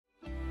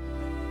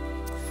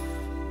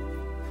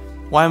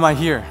Why am I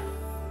here?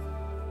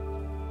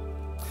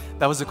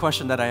 That was a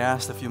question that I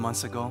asked a few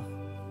months ago.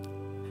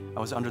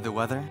 I was under the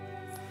weather,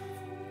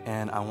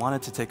 and I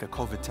wanted to take a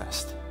COVID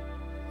test.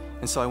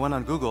 And so I went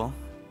on Google,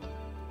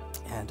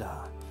 and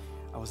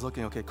I was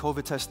looking, okay,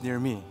 COVID test near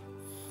me.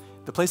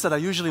 The place that I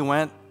usually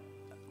went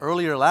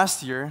earlier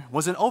last year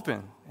wasn't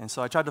open, and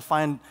so I tried to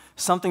find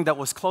something that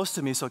was close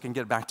to me so I can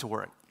get back to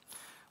work.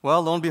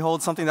 Well, lo and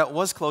behold, something that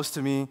was close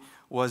to me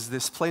was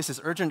this place, this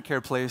urgent care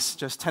place,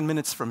 just 10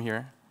 minutes from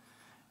here.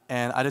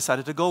 And I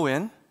decided to go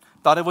in.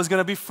 Thought it was going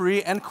to be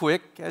free and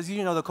quick, as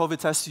you know the COVID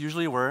tests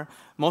usually were.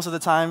 Most of the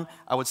time,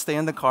 I would stay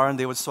in the car and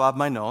they would swab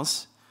my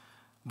nose.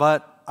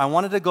 But I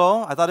wanted to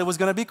go. I thought it was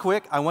going to be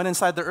quick. I went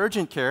inside the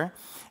urgent care,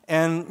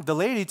 and the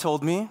lady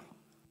told me,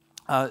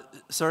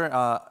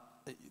 sir,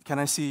 can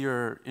I see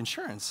your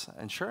insurance?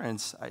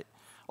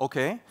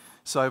 Okay.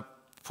 So I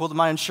pulled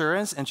my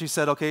insurance, and she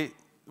said, okay,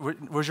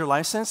 where's your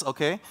license?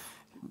 Okay.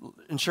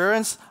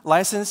 Insurance,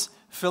 license,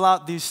 fill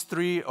out these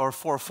 3 or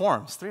 4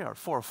 forms. 3 or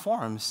 4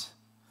 forms?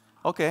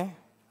 Okay.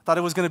 Thought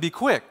it was going to be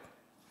quick.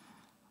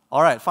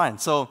 All right, fine.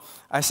 So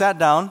I sat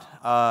down.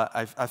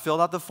 I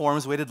filled out the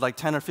forms, waited like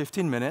 10 or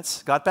 15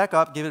 minutes, got back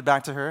up, gave it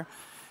back to her.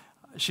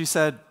 She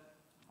said,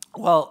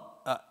 well,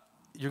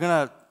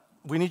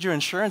 we need your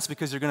insurance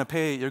because you're going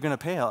to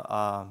pay a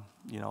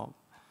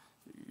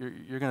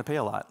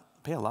lot.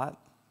 Pay a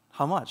lot?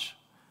 How much?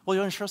 Well,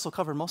 your insurance will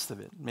cover most of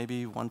it,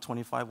 maybe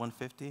 $125,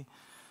 $150.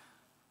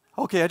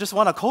 Okay, I just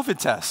want a COVID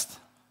test.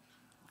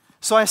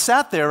 So I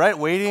sat there, right,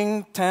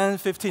 waiting 10,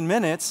 15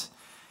 minutes,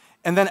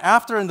 and then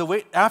after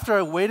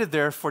I waited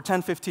there for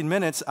 10, 15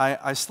 minutes,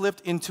 I slipped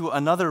into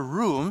another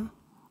room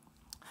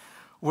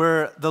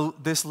where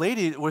this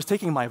lady was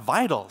taking my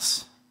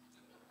vitals.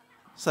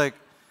 It's like,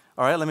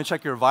 all right, let me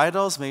check your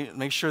vitals,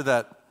 make sure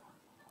that,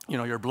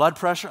 your blood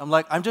pressure. I'm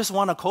like, I just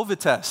want a COVID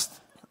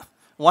test.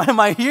 Why am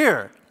I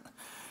here?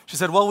 She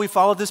said, well, we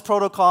followed this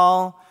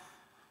protocol,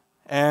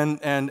 and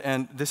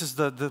this is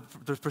the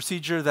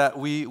procedure that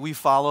we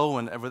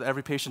follow with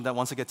every patient that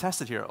wants to get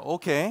tested here.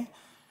 Okay.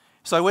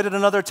 So I waited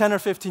another 10 or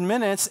 15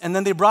 minutes, and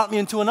then they brought me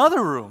into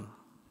another room.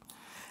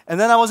 And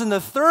then I was in the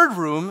third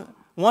room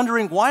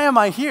wondering, why am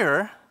I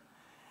here?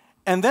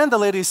 And then the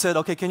lady said,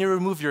 okay, can you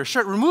remove your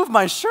shirt? Remove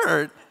my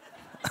shirt?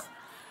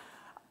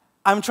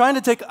 I want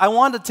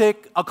to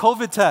take a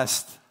COVID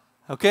test.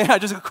 Okay,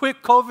 just a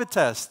quick COVID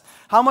test.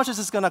 How much is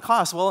this going to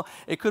cost? Well,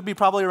 it could be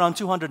probably around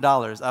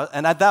 $200.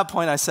 And at that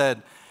point, I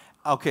said,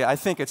 okay, I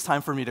think it's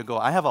time for me to go.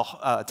 I have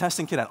a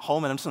testing kit at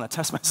home, and I'm just going to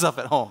test myself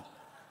at home.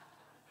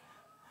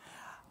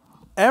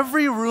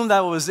 Every room that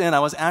I was in, I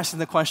was asking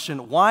the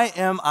question, why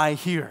am I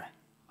here?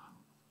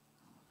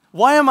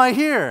 Why am I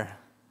here?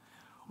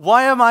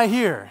 Why am I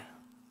here?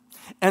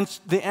 And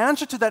the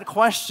answer to that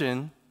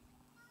question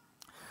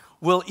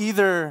will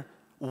either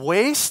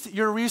waste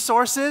your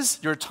resources,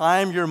 your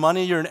time, your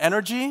money, your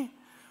energy,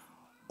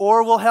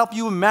 or will help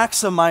you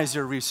maximize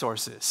your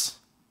resources.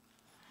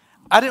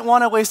 I didn't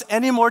want to waste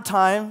any more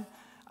time.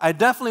 I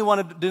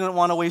definitely didn't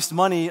want to waste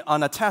money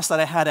on a test that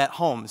I had at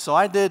home. So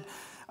I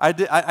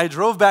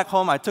drove back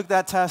home, I took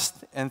that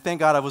test, and thank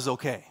God I was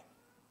okay.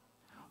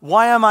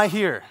 Why am I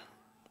here?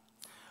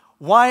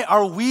 Why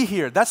are we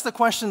here? That's the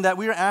question that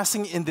we are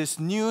asking in this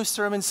new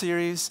sermon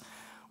series.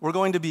 We're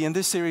going to be in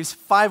this series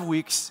 5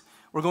 weeks.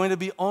 We're going to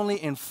be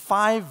only in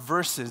 5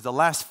 verses, the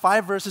last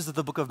 5 verses of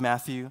the book of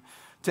Matthew,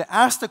 to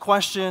ask the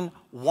question,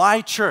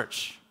 why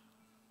church?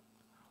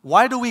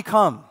 Why do we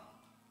come?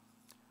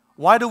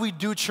 Why do we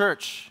do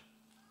church?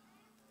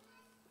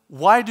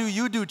 Why do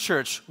you do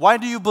church? Why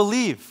do you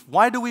believe?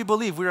 Why do we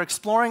believe? We are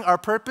exploring our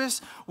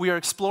purpose. We are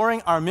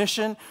exploring our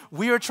mission.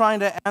 We are trying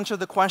to answer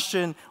the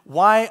question,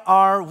 why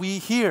are we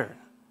here?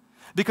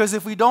 Because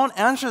if we don't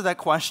answer that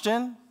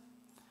question,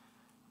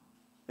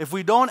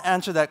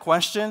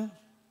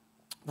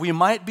 we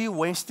might be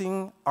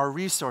wasting our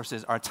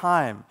resources, our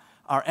time,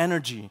 our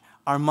energy,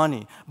 our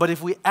money. But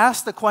if we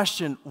ask the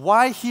question,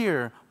 why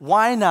here?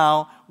 Why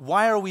now?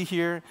 Why are we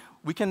here?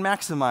 We can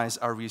maximize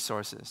our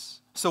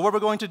resources. So what we're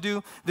going to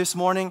do this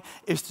morning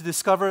is to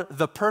discover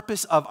the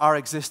purpose of our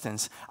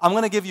existence. I'm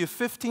going to give you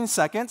 15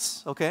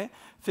 seconds, okay?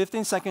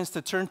 15 seconds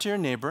to turn to your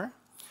neighbor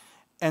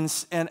and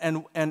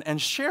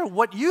share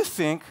what you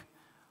think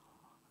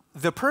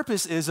the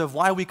purpose is of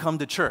why we come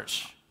to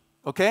church,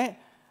 okay?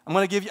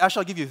 I'll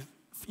give you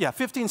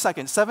 15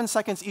 seconds, 7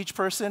 seconds each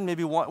person,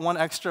 maybe one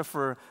extra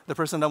for the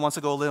person that wants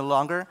to go a little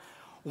longer.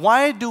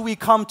 Why do we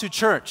come to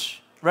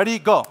church? Ready,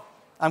 go.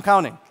 I'm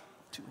counting.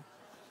 2,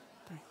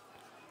 3,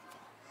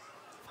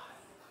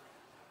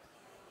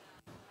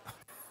 4,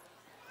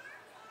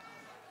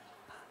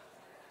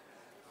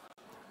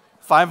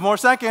 5. 5 more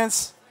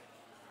seconds.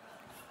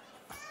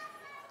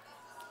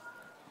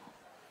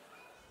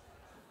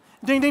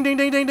 Ding, ding, ding,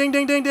 ding, ding, ding,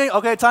 ding, ding, ding.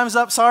 Okay, time's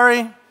up,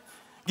 sorry.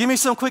 Give me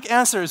some quick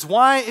answers.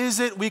 Why is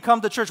it we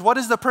come to church? What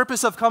is the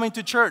purpose of coming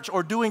to church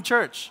or doing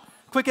church?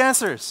 Quick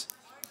answers.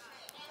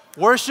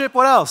 Worship,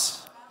 what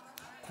else?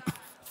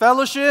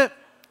 Fellowship,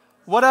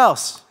 what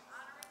else?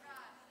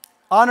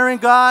 Honoring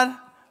God.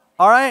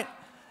 All right?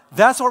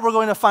 That's what we're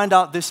going to find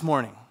out this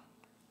morning.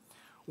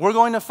 we're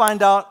going to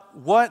find out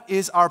what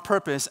is our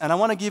purpose. And I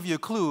want to give you a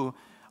clue.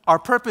 Our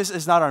purpose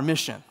is not our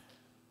mission.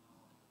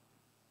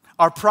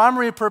 Our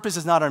primary purpose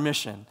is not our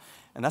mission.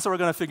 And that's what we're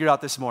going to figure out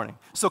this morning.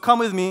 So come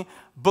with me,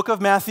 book of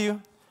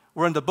Matthew.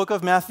 We're in the book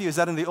of Matthew. Is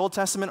that in the Old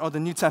Testament or the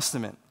New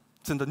Testament?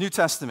 It's in the New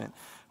Testament.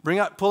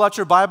 Pull out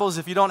your Bibles.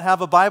 If you don't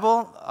have a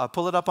Bible,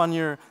 pull it up on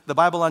the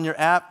Bible on your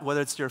app,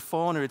 whether it's your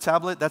phone or your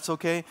tablet, that's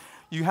okay.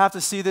 You have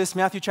to see this,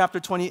 Matthew chapter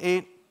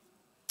 28.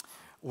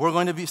 We're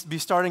going to be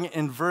starting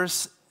in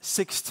verse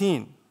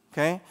 16,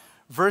 okay?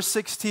 Verse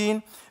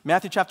 16,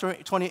 Matthew chapter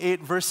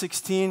 28, verse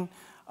 16.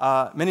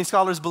 Many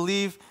scholars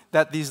believe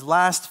that these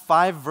last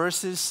 5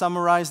 verses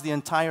summarize the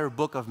entire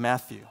book of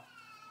Matthew.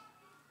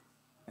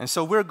 And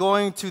so we're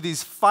going to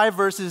these 5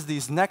 verses,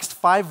 these next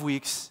 5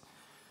 weeks,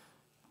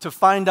 to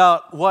find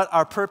out what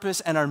our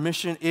purpose and our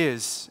mission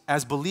is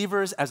as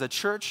believers, as a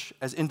church,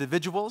 as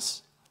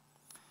individuals.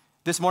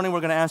 This morning we're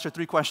going to answer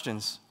 3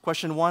 questions.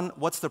 Question 1,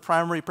 what's the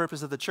primary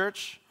purpose of the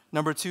church?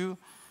 Number 2,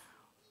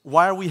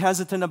 why are we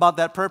hesitant about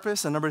that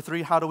purpose? And number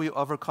 3, how do we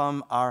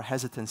overcome our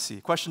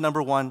hesitancy? Question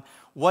number 1,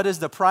 what is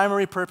the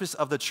primary purpose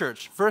of the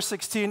church? Verse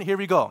 16, here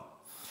we go.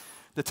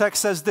 The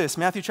text says this,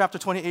 Matthew chapter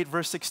 28,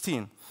 verse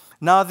 16.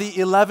 Now the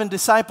 11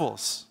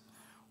 disciples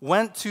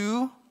went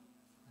to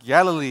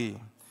Galilee,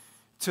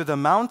 to the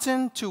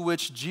mountain to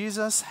which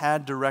Jesus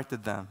had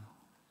directed them.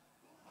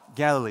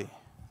 Galilee.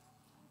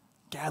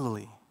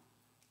 Galilee.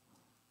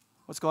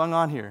 What's going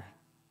on here?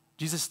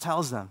 Jesus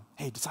tells them,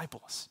 hey,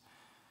 disciples,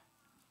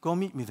 go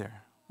meet me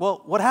there.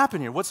 Well, what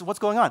happened here? What's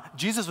going on?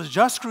 Jesus was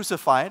just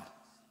crucified.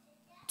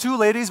 2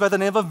 ladies by the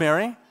name of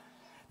Mary.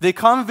 They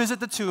come visit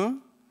the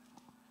tomb.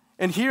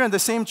 And here in the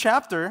same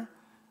chapter,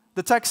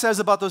 the text says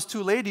about those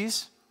 2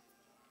 ladies,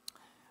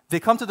 they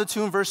come to the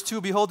tomb, verse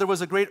 2, behold, there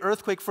was a great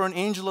earthquake, for an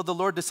angel of the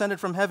Lord descended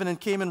from heaven and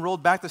came and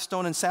rolled back the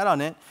stone and sat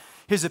on it.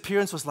 His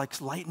appearance was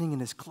like lightning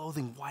and his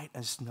clothing white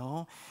as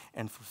snow.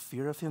 And for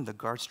fear of him, the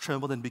guards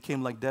trembled and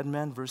became like dead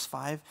men. Verse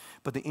 5,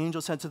 but the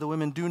angel said to the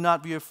women, do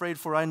not be afraid,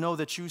 for I know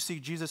that you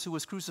seek Jesus who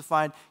was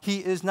crucified. He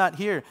is not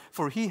here,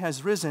 for he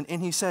has risen.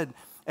 And he said,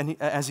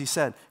 as he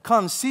said,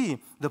 come see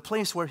the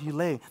place where he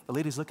lay. The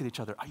ladies look at each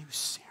other. Are you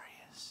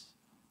serious?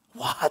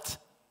 What?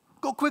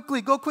 Go quickly,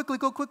 go quickly,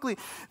 go quickly.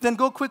 Then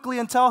go quickly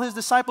and tell his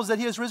disciples that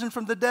he has risen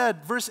from the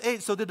dead. Verse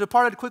 8, so they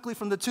departed quickly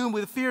from the tomb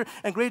with fear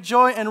and great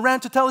joy and ran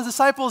to tell his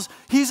disciples,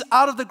 he's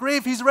out of the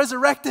grave, he's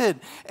resurrected.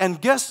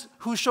 And guess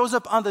who shows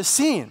up on the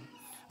scene?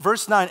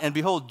 Verse 9, and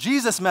behold,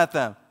 Jesus met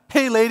them.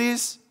 Hey,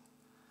 ladies.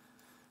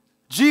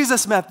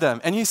 Jesus met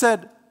them. And he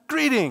said,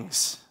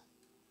 greetings.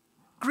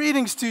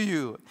 Greetings to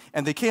you.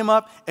 And they came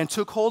up and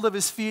took hold of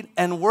his feet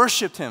and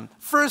worshiped him.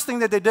 First thing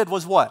that they did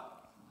was what?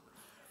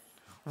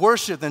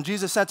 Worship. And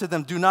Jesus said to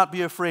them, do not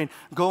be afraid.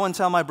 Go and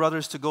tell my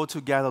brothers to go to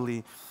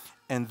Galilee,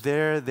 and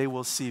there they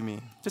will see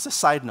me. Just a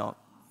side note.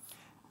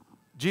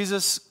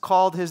 Jesus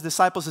called his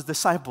disciples,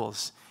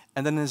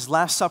 and then in his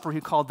Last Supper,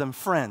 he called them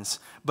friends.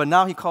 But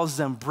now he calls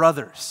them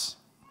brothers.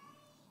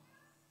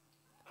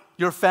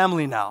 You're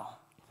family now.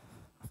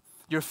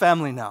 You're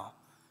family now.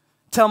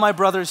 Tell my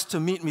brothers to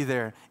meet me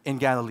there in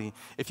Galilee.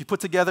 If you put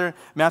together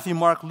Matthew,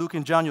 Mark, Luke,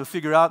 and John, you'll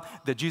figure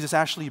out that Jesus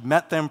actually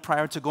met them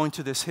prior to going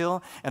to this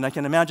hill. And I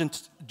can imagine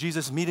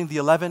Jesus meeting the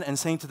 11 and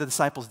saying to the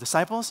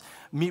disciples,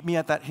 meet me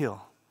at that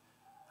hill.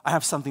 I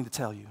have something to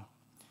tell you.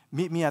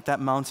 Meet me at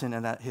that mountain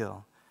and that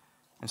hill.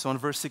 And so in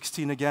verse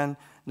 16 again,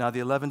 now the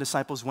 11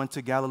 disciples went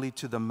to Galilee,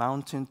 to the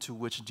mountain to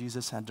which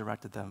Jesus had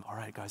directed them. All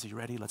right, guys, are you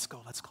ready? Let's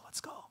go, let's go, let's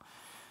go.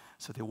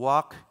 So they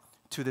walk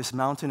to this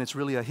mountain. It's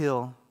really a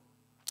hill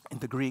in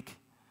the Greek.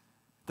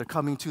 They're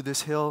coming to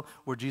this hill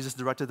where Jesus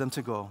directed them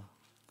to go.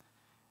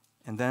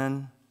 And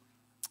then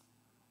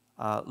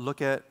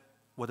look at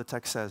what the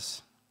text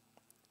says.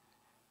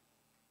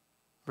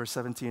 Verse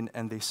 17,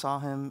 and they saw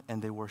him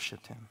and they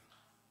worshiped him.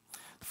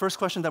 The first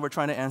question that we're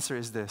trying to answer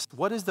is this.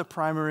 What is the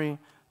primary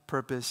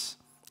purpose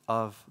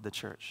of the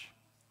church?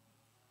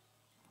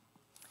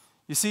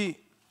 You see,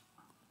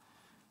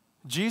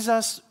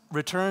 Jesus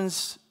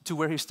returns to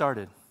where he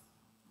started.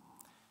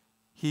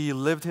 He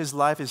lived his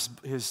life,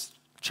 his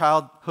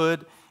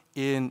childhood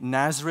in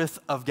Nazareth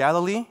of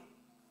Galilee.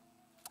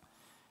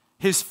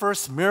 His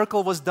first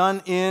miracle was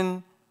done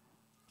in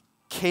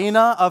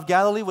Cana of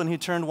Galilee when he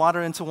turned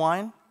water into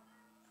wine.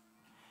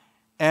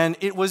 And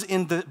it was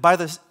by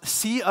the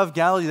Sea of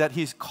Galilee that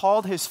he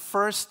called his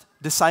first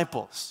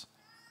disciples.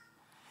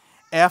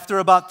 After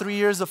about 3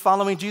 years of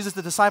following Jesus,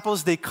 the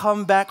disciples, they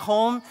come back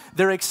home.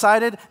 They're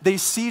excited. They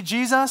see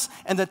Jesus.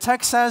 And the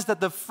text says that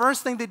the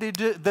first thing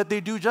that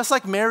they do, just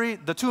like Mary,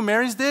 the 2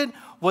 Marys did,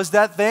 was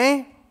that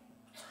they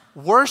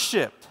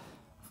worshiped.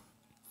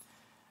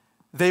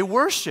 They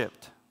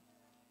worshiped.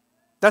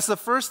 That's the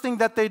first thing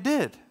that they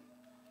did.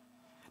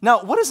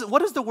 Now, what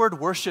does the word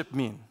worship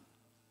mean?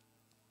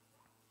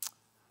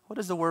 What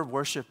does the word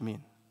worship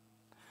mean?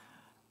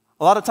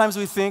 A lot of times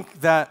we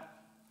think that,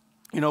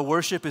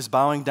 worship is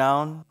bowing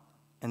down,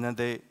 and then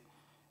they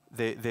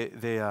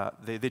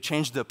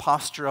change the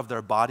posture of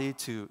their body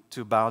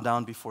to bow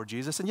down before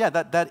Jesus. And yeah,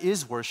 that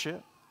is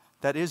worship.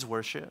 That is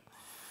worship.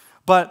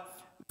 But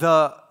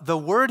the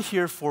word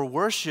here for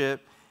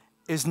worship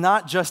is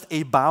not just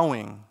a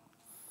bowing.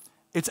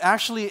 It's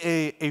actually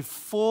a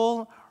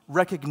full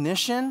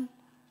recognition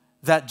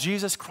that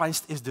Jesus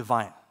Christ is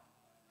divine.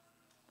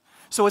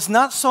 So it's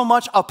not so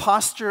much a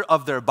posture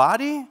of their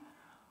body,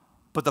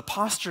 but the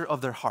posture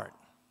of their heart.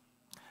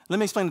 Let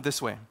me explain it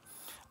this way.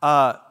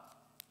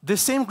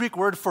 This same Greek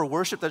word for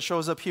worship that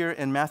shows up here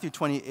in Matthew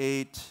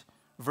 28,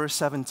 verse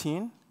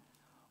 17,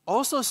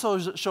 also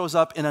shows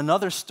up in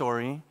another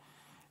story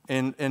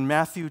in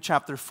Matthew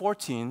chapter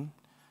 14,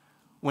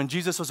 when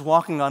Jesus was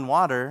walking on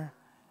water,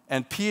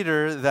 and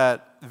Peter,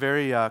 that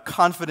very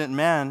confident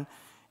man,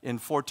 in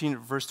 14,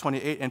 verse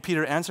 28, and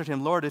Peter answered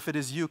him, Lord, if it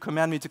is you,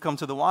 command me to come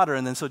to the water.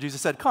 And then so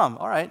Jesus said, come.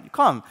 All right,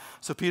 come.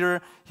 So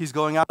Peter, he's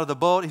going out of the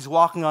boat, he's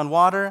walking on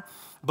water,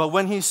 but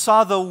when he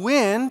saw the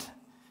wind,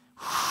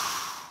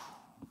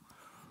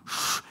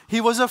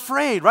 he was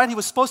afraid, right? He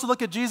was supposed to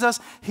look at Jesus.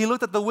 He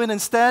looked at the wind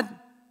instead.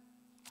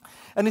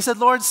 And he said,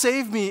 Lord,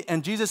 save me.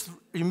 And Jesus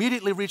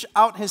immediately reached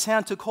out his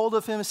hand, took hold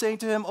of him, saying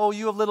to him, oh,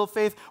 you of little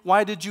faith,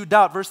 why did you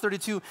doubt? Verse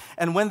 32,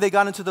 and when they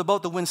got into the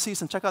boat, the wind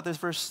ceased. And check out this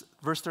verse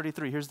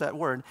 33. Here's that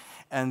word.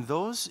 And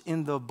those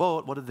in the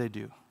boat, what did they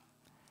do?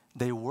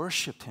 They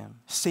worshiped him.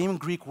 Same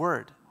Greek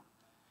word.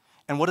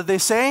 And what did they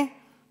say?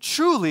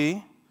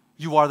 Truly,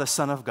 you are the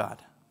Son of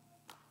God.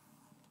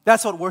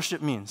 That's what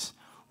worship means.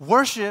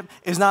 Worship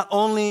is not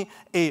only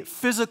a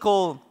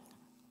physical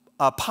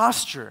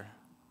posture,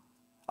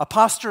 a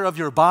posture of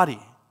your body.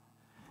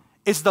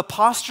 It's the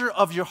posture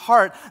of your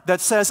heart that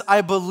says,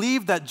 I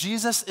believe that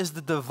Jesus is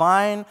the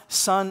divine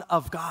Son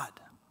of God.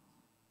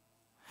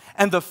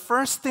 And the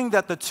first thing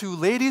that the two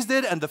ladies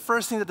did and the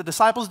first thing that the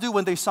disciples do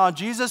when they saw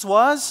Jesus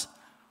was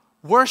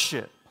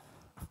worship.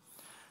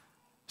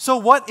 So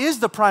what is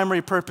the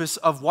primary purpose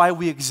of why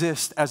we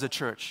exist as a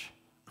church?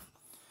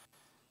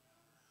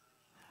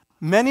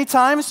 Many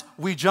times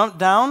we jump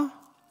down,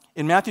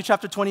 in Matthew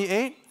chapter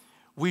 28,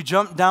 we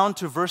jump down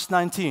to verse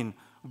 19.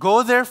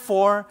 Go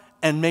therefore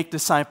and make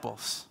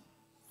disciples.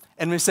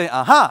 And we say,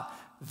 aha,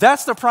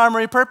 that's the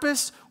primary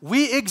purpose.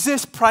 We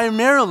exist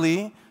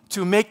primarily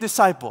to make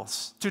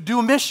disciples, to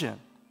do mission.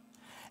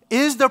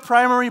 Is the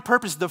primary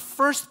purpose, the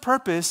first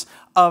purpose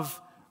of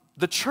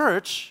the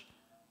church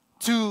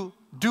to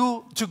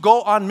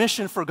go on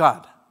mission for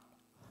God?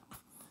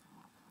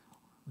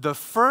 The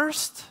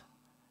first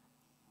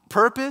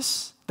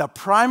purpose, the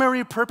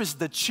primary purpose,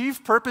 the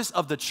chief purpose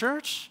of the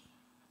church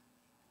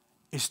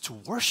is to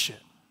worship.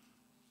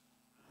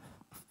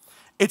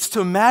 It's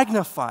to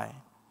magnify.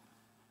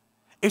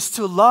 It's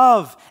to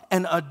love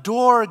and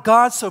adore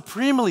God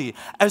supremely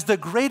as the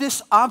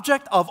greatest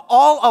object of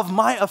all of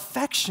my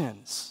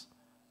affections.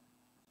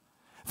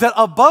 That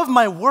above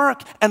my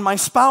work and my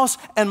spouse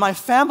and my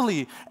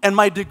family and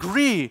my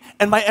degree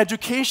and my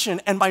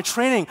education and my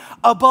training,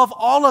 above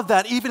all of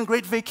that, even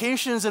great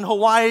vacations in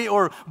Hawaii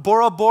or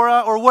Bora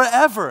Bora or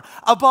wherever,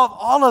 above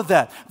all of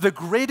that, the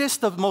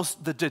greatest,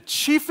 the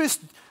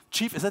chiefest,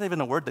 is that even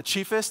a word? The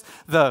chiefest?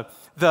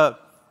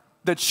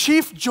 The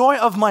chief joy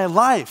of my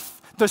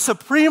life, the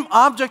supreme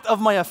object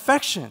of my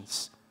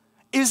affections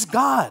is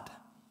God.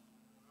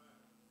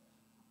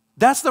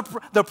 That's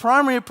the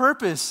primary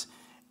purpose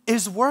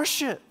is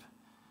worship.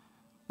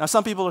 Now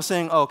some people are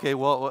saying, oh, okay,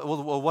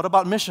 well, what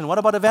about mission? What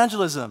about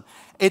evangelism?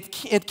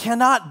 It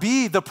cannot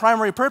be the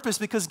primary purpose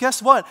because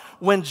guess what?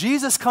 When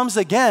Jesus comes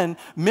again,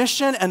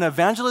 mission and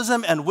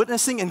evangelism and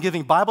witnessing and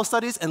giving Bible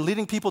studies and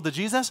leading people to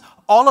Jesus,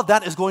 all of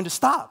that is going to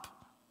stop.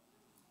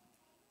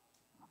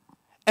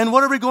 And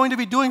what are we going to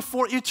be doing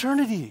for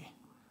eternity?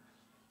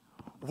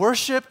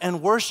 Worship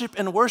and worship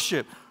and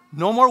worship.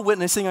 No more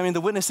witnessing. I mean,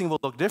 the witnessing will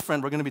look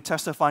different. We're going to be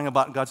testifying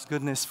about God's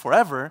goodness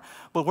forever,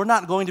 but we're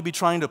not going to be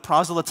trying to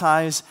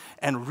proselytize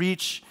and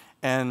reach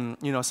and,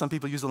 some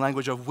people use the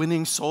language of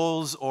winning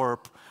souls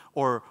or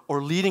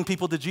leading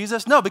people to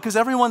Jesus. No, because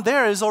everyone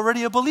there is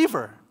already a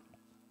believer.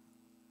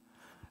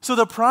 So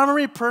the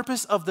primary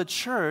purpose of the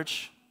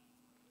church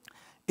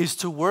is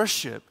to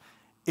worship.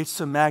 It's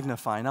to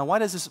magnify. Now, why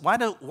does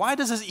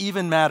this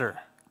even matter?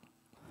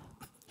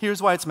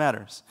 Here's why it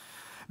matters.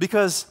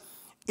 Because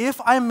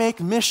if I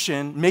make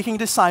mission, making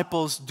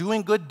disciples,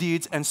 doing good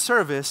deeds, and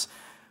service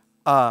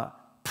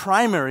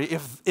primary,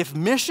 if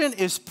mission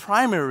is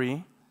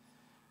primary,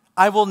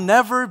 I will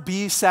never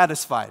be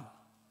satisfied.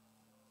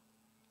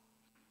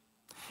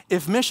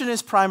 If mission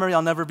is primary,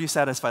 I'll never be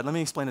satisfied. Let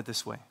me explain it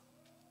this way.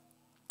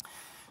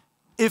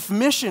 If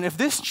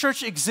this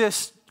church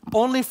exists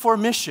only for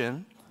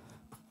mission,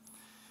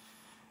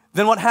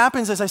 then what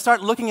happens is I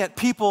start looking at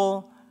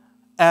people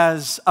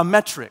as a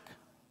metric.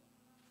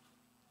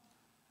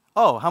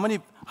 Oh, how many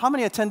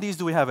attendees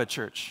do we have at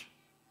church?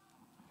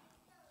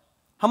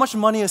 How much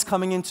money is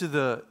coming into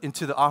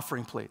the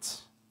offering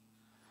plates?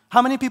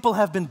 How many people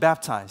have been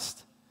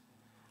baptized?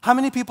 How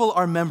many people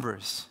are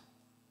members?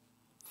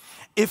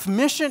 If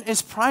mission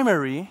is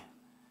primary,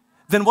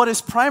 then what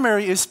is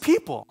primary is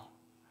people.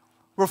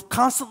 We're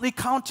constantly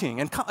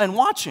counting and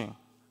watching.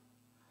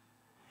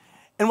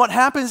 And what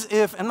happens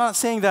if, I'm not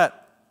saying that's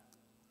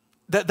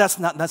bad,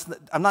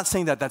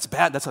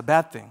 that's a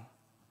bad thing.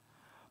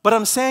 But what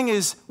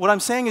I'm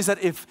saying is that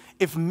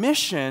if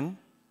mission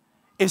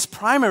is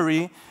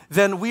primary,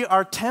 then we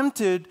are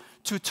tempted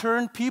to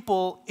turn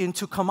people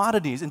into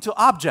commodities, into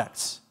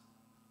objects.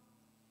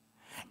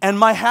 And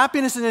my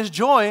happiness and His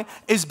joy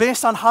is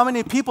based on how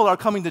many people are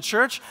coming to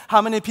church, how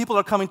many people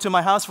are coming to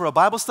my house for a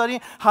Bible study,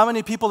 how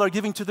many people are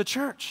giving to the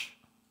church.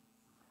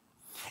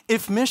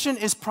 If mission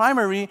is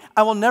primary,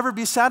 I will never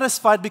be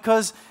satisfied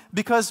because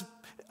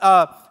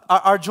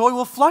our joy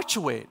will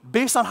fluctuate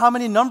based on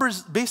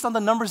the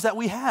numbers that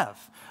we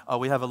have.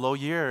 We have a low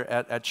year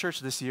at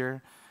church this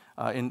year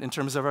in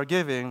terms of our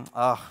giving.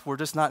 We're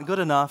just not good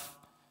enough.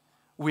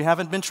 We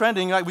haven't been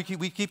trending. Like we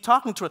keep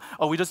talking to it.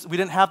 We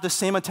didn't have the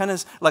same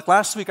attendance. Like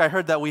last week, I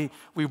heard that we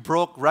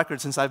broke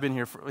records since I've been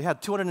here. We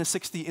had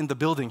 260 in the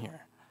building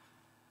here.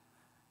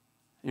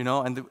 You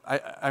know, and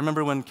I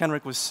remember when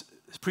Kenrick was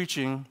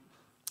preaching,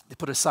 they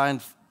put a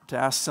sign to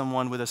ask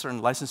someone with a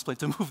certain license plate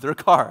to move their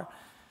car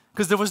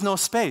because there was no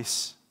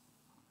space.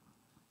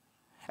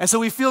 And so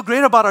we feel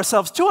great about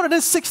ourselves,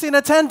 260 in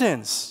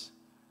attendance.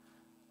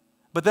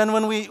 But then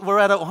when we're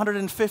at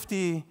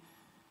 150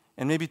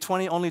 and maybe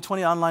only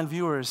 20 online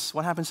viewers,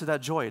 what happens to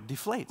that joy? It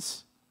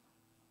deflates.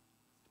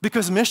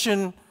 Because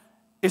mission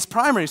is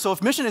primary. So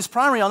if mission is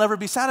primary, I'll never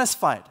be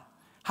satisfied.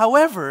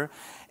 However,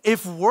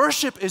 if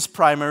worship is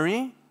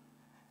primary,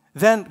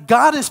 then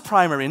God is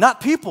primary,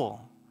 not people.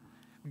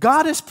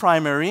 God is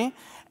primary,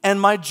 and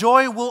my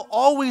joy will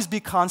always be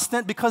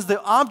constant because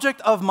the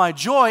object of my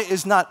joy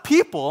is not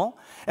people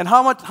and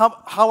how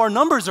our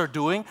numbers are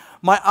doing.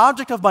 My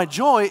object of my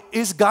joy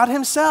is God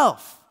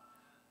Himself.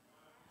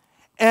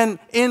 And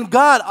in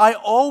God, I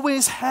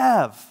always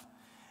have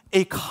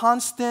a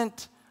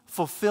constant,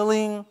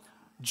 fulfilling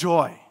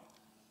joy.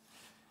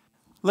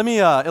 Let me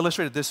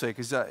illustrate it this way,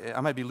 because I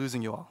might be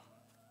losing you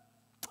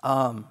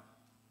all.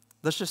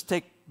 Let's just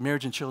take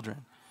marriage and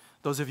children.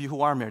 Those of you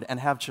who are married and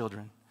have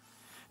children.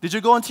 Did you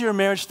go into your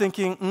marriage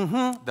thinking,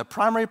 the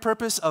primary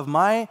purpose of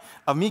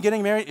me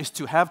getting married is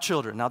to have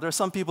children? Now, there are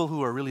some people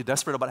who are really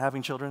desperate about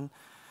having children,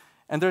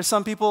 and there are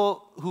some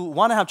people who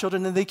want to have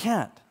children and they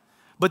can't.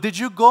 But did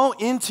you go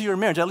into your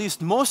marriage, at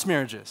least most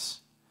marriages,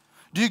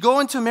 do you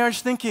go into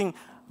marriage thinking,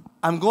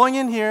 I'm going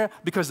in here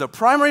because the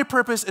primary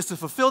purpose is to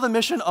fulfill the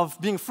mission of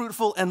being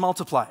fruitful and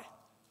multiply?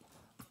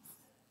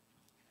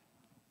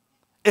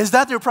 Is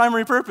that your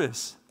primary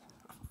purpose?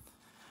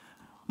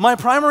 My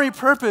primary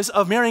purpose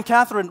of marrying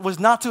Catherine was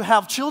not to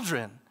have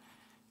children.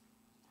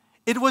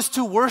 It was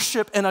to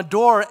worship and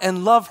adore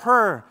and love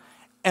her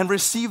and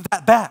receive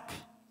that back.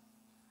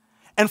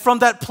 And from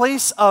that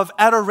place of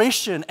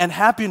adoration and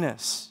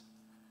happiness,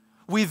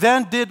 we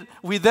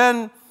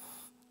then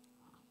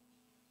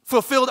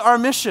fulfilled our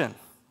mission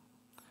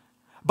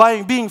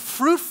by being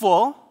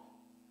fruitful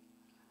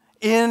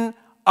in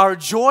our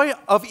joy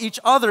of each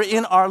other,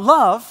 in our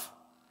love,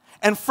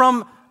 and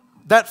from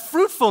that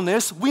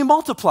fruitfulness, we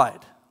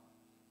multiplied.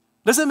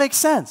 Does it make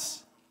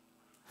sense?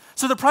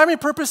 So the primary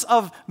purpose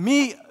of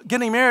me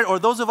getting married, or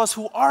those of us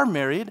who are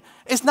married,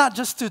 is not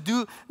just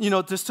to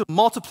just to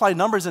multiply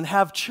numbers and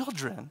have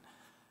children.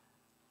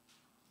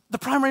 The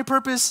primary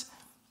purpose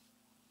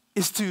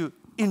is to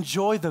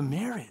enjoy the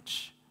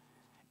marriage.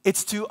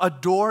 It's to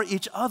adore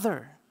each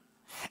other.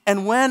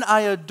 And when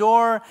I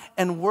adore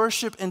and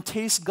worship and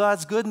taste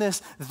God's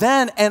goodness,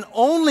 then and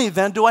only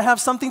then do I have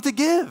something to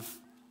give.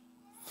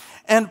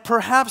 And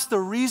perhaps the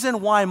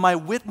reason why my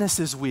witness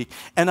is weak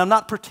and I'm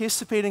not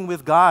participating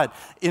with God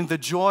in the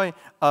joy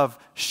of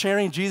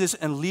sharing Jesus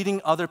and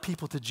leading other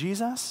people to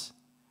Jesus,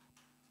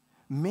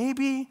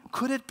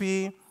 could it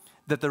be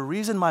that the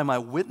reason why my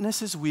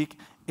witness is weak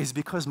is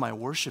because my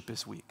worship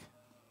is weak?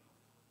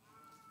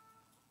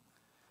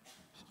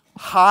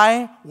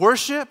 High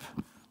worship,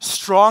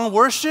 strong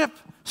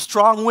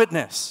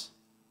witness.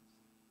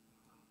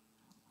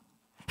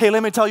 Hey,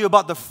 let me tell you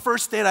about the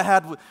first date I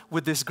had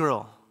with this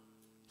girl.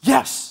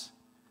 Yes,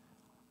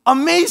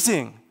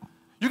 amazing.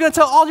 You're going to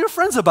tell all your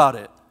friends about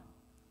it.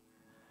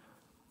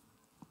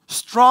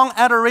 Strong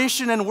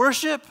adoration and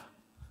worship,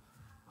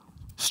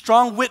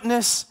 strong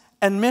witness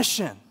and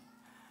mission.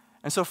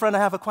 And so, friend, I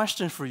have a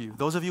question for you.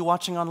 Those of you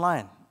watching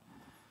online,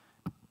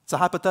 it's a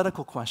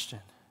hypothetical question.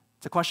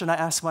 It's a question I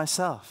ask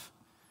myself.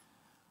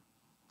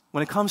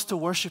 When it comes to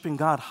worshiping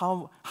God,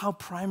 how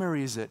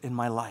primary is it in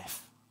my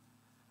life?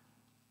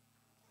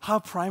 How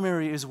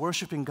primary is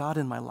worshiping God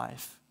in my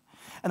life?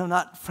 And I'm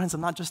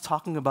not just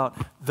talking about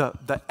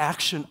the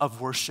action of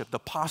worship, the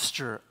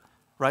posture,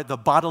 right? The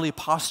bodily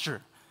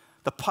posture,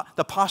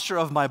 the posture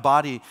of my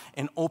body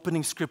in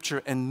opening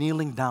Scripture and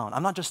kneeling down.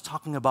 I'm not just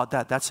talking about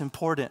that. That's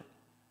important.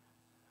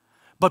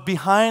 But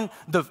behind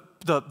the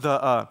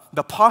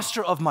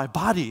posture of my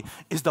body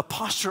is the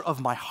posture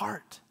of my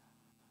heart.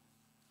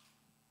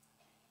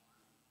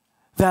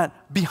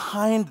 That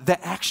behind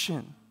the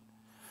action,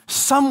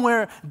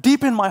 somewhere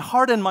deep in my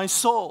heart and my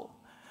soul,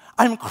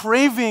 I'm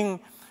craving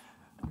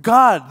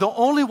God, the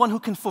only one who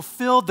can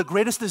fulfill the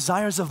greatest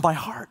desires of my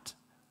heart.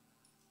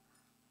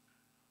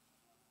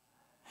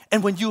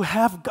 And when you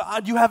have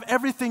God, you have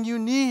everything you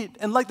need.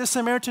 And like the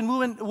Samaritan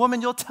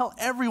woman, you'll tell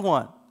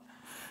everyone.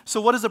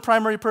 So what is the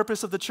primary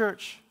purpose of the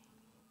church?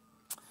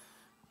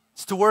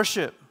 to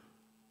worship.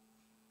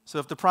 So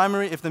if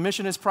the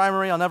mission is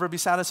primary, I'll never be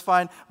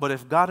satisfied. But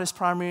if God is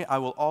primary, I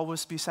will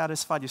always be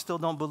satisfied. You still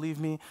don't believe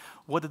me?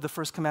 What did the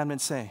first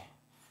commandment say?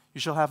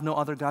 You shall have no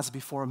other gods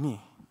before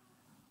me.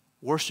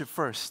 Worship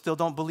first. Still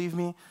don't believe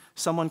me?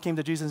 Someone came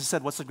to Jesus and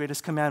said, what's the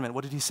greatest commandment?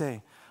 What did he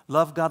say?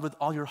 Love God with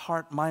all your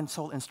heart, mind,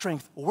 soul, and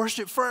strength.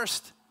 Worship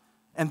first.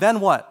 And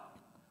then what?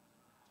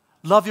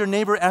 Love your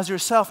neighbor as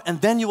yourself,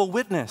 and then you will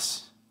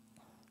witness.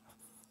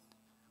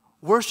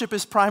 Worship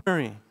is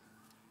primary.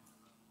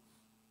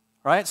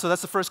 Right? So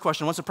that's the first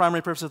question. What's the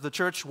primary purpose of the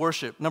church?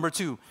 Worship. Number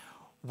 2,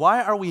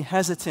 why are we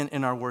hesitant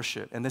in our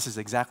worship? And this is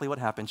exactly what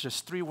happens.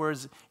 Just 3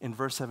 words in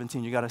verse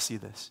 17. You got to see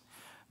this.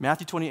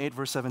 Matthew 28,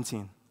 verse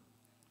 17.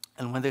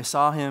 And when they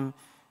saw him,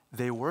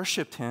 they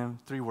worshiped him.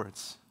 3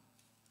 words.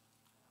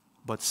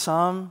 But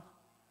some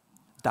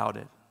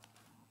doubted.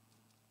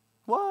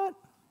 What?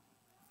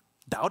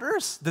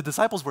 Doubters? The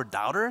disciples were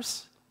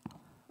doubters?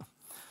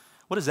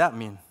 What does that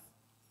mean?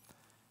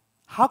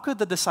 How could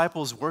the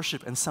disciples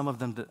worship and some of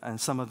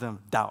them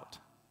doubt?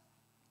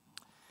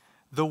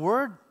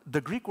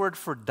 The Greek word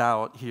for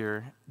doubt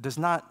here does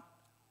not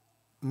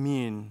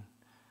mean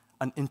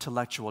an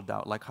intellectual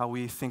doubt, like how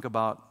we think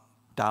about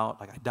doubt,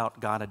 like I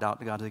doubt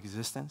God's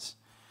existence.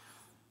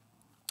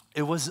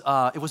 It was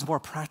more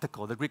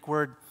practical. The Greek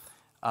word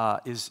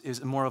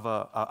is more of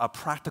a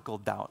practical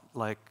doubt,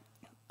 like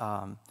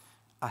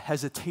a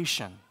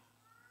hesitation.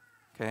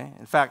 Okay?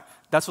 In fact,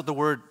 that's what the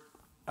word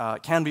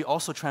can be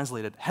also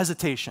translated,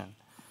 hesitation.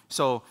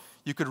 So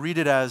you could read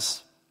it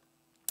as,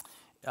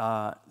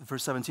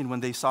 verse 17,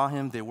 when they saw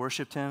him, they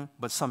worshiped him,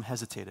 but some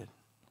hesitated.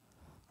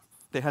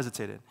 They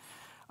hesitated.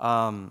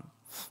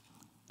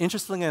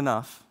 Interestingly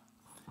enough,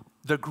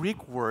 the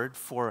Greek word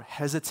for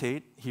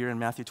hesitate here in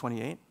Matthew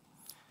 28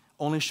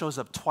 only shows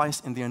up twice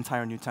in the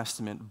entire New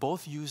Testament,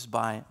 both used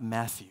by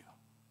Matthew.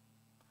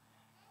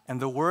 And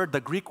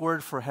the Greek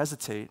word for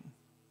hesitate,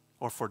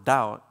 or for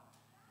doubt,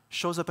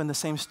 shows up in the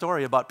same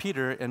story about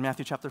Peter in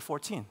Matthew chapter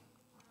 14.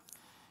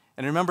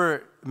 And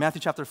remember,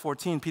 Matthew chapter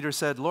 14, Peter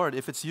said, Lord,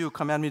 if it's you,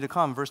 command me to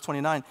come. Verse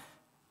 29,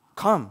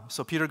 come.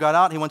 So Peter got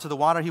out, he went to the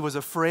water, he was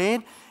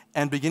afraid,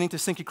 and beginning to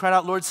sink, he cried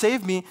out, Lord,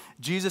 save me.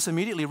 Jesus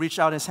immediately reached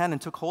out his hand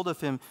and took hold of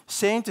him,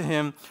 saying to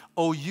him,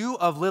 O you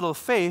of little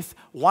faith,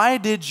 why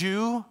did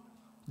you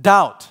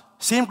doubt?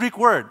 Same Greek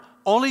word,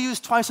 only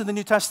used twice in the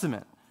New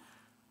Testament.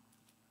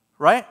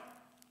 Right?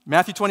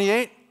 Matthew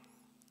 28,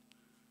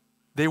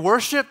 they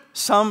worshiped,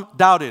 some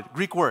doubted.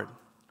 Greek word.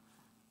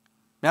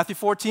 Matthew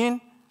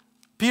 14,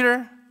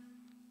 Peter,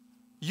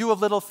 you of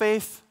little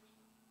faith,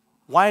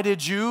 why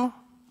did you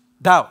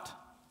doubt?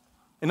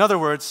 In other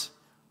words,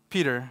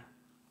 Peter,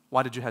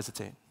 why did you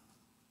hesitate?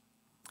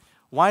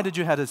 Why did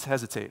you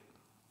hesitate?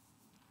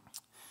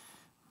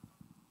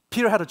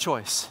 Peter had a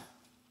choice.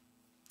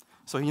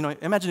 So,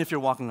 imagine if you're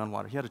walking on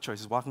water. He had a choice.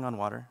 He's walking on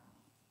water.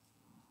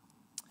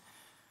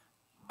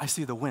 I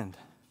see the wind.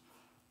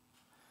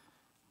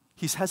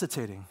 He's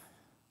hesitating.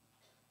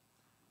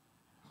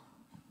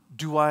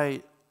 Do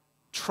I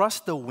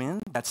trust the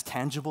wind that's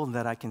tangible and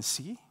that I can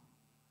see?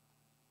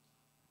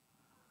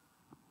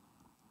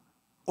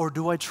 Or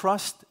do I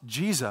trust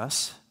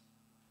Jesus,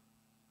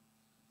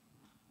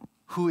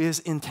 who is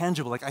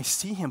intangible? Like I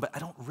see him, but I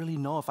don't really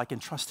know if I can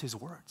trust his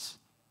words.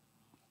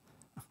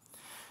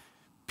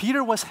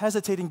 Peter was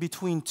hesitating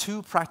between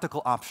 2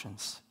 practical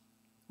options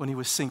when he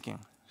was sinking.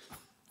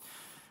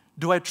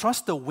 Do I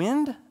trust the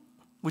wind,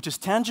 which is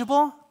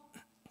tangible,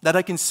 that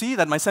I can see,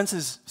 that my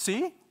senses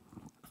see?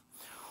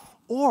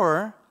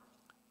 Or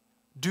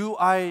do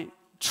I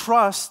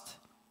trust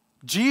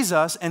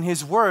Jesus and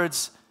his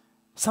words,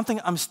 something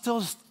I'm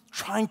still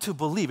trying to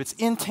believe? It's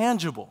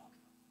intangible.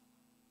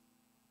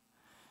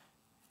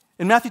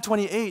 In Matthew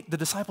 28, the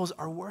disciples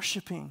are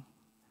worshiping.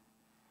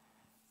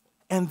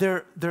 And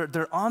they're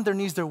on their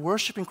knees, they're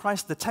worshiping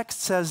Christ. The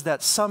text says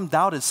that some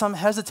doubted, some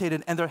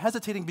hesitated, and they're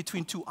hesitating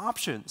between 2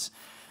 options.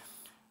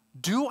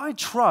 Do I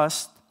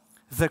trust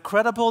the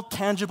credible,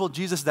 tangible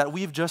Jesus that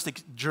we've just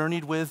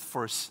journeyed with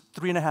for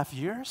 3.5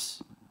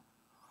 years?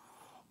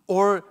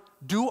 Or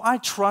do I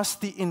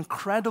trust the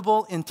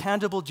incredible,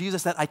 intangible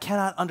Jesus that I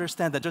cannot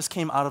understand that just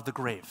came out of the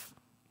grave?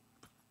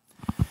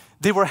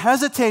 They were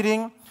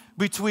hesitating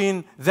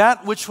between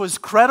that which was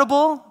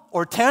credible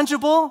or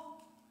tangible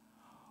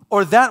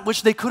or that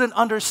which they couldn't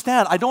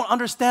understand. I don't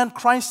understand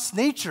Christ's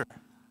nature.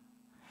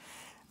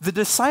 The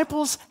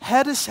disciples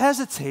had to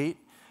hesitate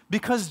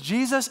because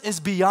Jesus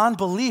is beyond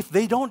belief.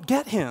 They don't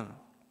get him.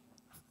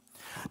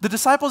 The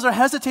disciples are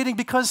hesitating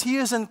because he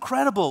is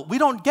incredible. We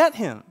don't get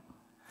him.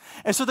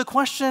 And so the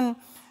question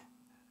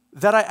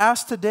that I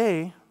ask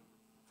today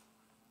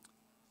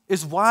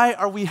is, why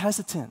are we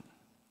hesitant?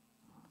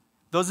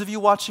 Those of you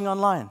watching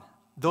online,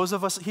 those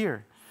of us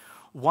here,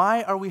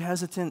 why are we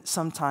hesitant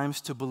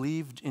sometimes to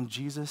believe in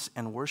Jesus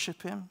and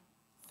worship him?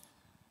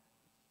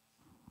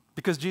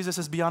 Because Jesus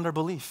is beyond our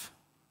belief.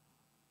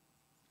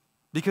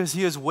 Because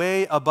he is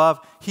way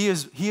above, he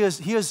is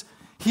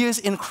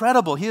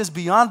incredible. He is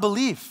beyond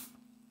belief.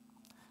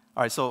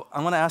 All right, so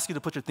I'm going to ask you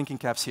to put your thinking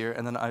caps here,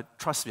 and then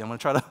trust me, I'm going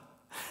to try to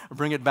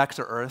bring it back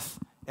to earth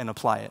and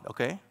apply it,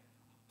 okay?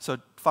 So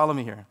follow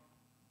me here.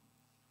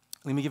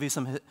 Let me give you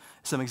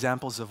some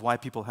examples of why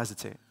people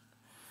hesitate.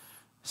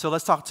 So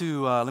let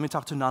me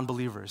talk to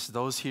non-believers,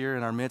 those here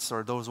in our midst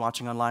or those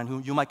watching online who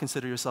you might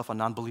consider yourself a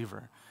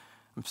non-believer.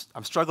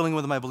 I'm struggling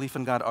with my belief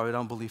in God, or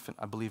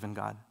I believe in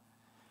God.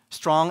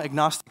 Strong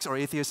agnostics or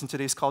atheists in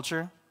today's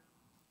culture,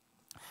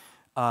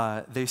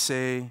 they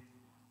say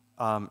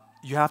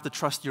you have to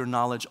trust your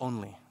knowledge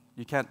only.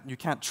 You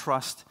can't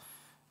trust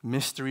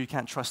mystery. You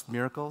can't trust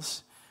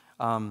miracles.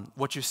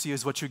 What you see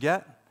is what you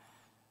get.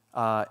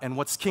 And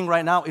what's king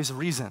right now is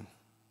reason,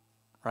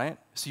 right?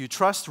 So you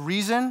trust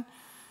reason,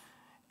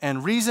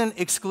 and reason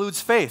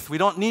excludes faith. We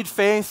don't need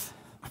faith.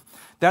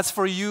 That's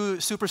for you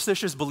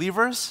superstitious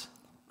believers.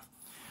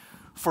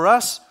 For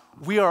us,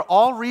 we are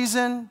all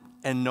reason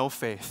and no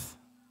faith.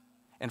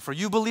 And for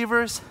you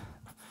believers,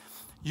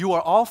 you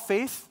are all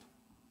faith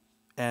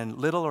and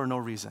little or no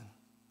reason.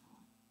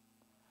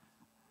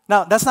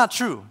 Now, that's not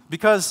true,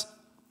 because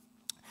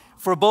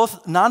for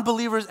both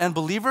non-believers and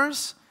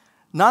believers,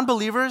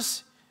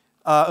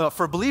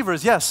 for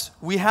believers, yes,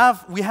 we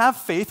have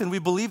faith, and we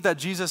believe that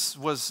Jesus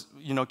was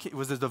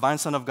the divine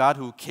Son of God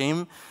who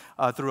came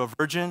through a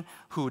virgin,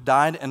 who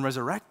died and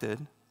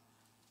resurrected.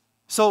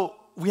 So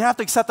we have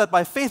to accept that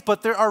by faith,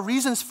 but there are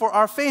reasons for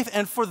our faith.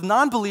 And for the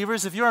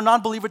non-believers, if you're a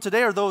non-believer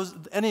today, or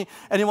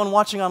anyone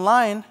watching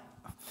online,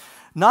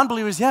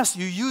 non-believers, yes,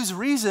 you use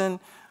reason,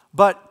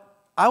 but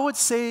I would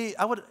say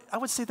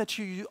that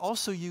you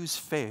also use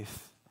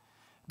faith,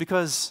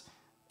 because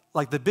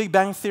like the Big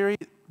Bang Theory,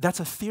 that's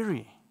a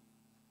theory.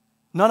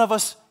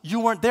 You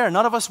weren't there.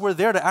 None of us were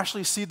there to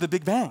actually see the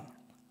Big Bang.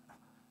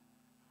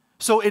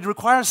 So it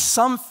requires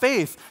some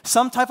faith,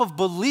 some type of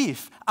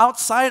belief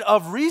outside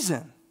of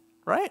reason,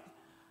 right?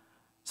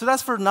 So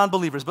that's for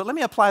non-believers. But let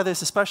me apply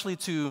this especially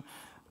to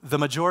the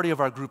majority of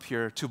our group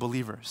here, to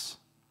believers.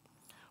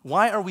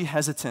 Why are we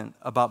hesitant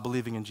about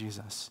believing in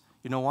Jesus?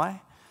 You know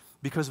why?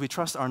 Because we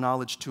trust our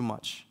knowledge too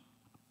much.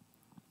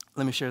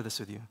 Let me share this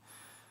with you.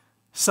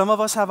 Some of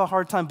us have a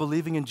hard time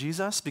believing in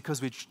Jesus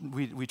because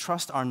we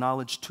trust our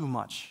knowledge too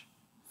much.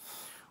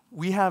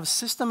 We have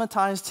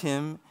systematized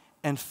him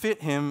and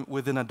fit him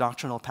within a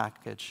doctrinal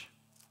package.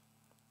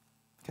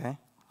 Okay?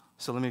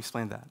 So let me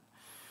explain that.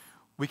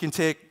 We can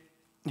take,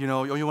 you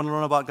want to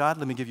learn about God?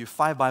 Let me give you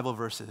 5 Bible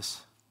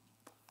verses.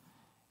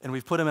 And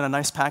we've put them in a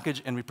nice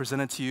package and we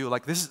present it to you.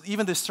 Like this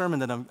sermon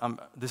that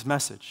this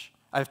message.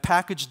 I've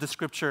packaged the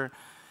scripture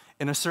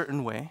in a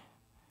certain way.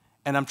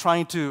 And I'm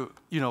trying to,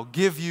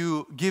 give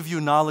you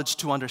knowledge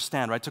to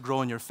understand, right? To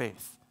grow in your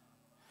faith.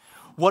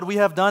 What we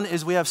have done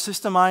is we have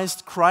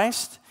systemized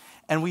Christ,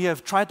 and we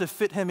have tried to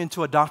fit him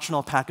into a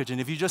doctrinal package. And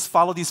if you just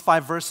follow these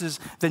 5 verses,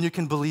 then you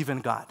can believe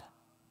in God.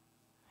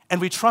 And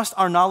we trust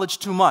our knowledge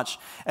too much.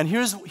 And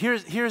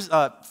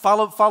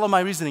follow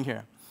my reasoning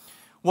here.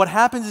 What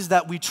happens is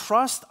that we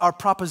trust our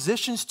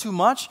propositions too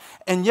much,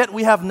 and yet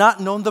we have not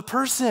known the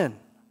person.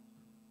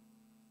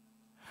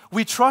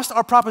 We trust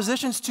our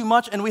propositions too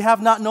much, and we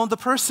have not known the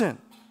person.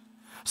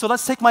 So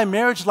let's take my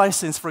marriage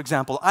license, for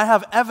example. I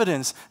have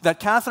evidence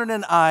that Catherine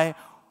and I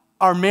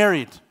are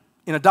married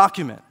in a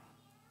document,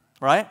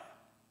 right?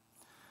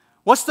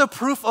 What's the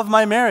proof of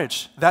my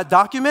marriage? That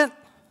document?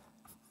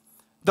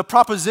 The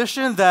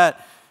proposition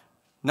that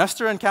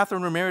Nestor and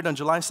Catherine were married on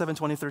July 7,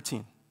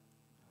 2013.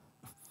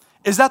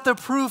 Is that the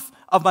proof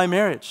of my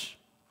marriage?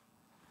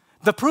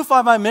 The proof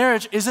of my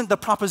marriage isn't the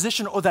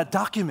proposition or that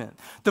document.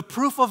 The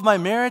proof of my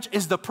marriage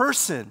is the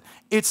person.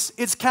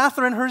 It's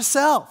Catherine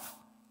herself.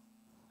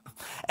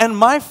 And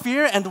my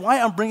fear, and why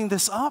I'm bringing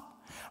this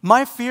up,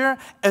 my fear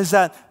is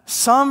that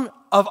some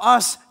of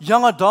us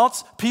young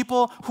adults,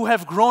 people who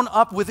have grown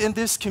up within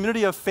this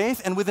community of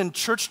faith and within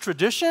church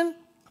tradition,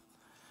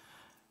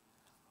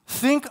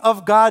 think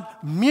of God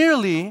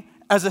merely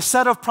as a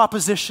set of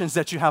propositions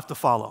that you have to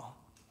follow.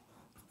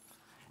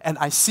 And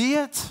I see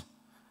it.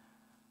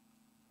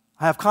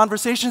 I have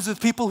conversations with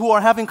people who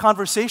are having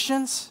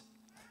conversations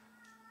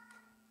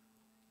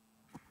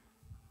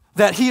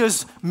that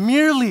Jesus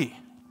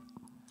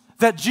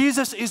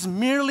is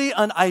merely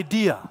an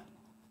idea.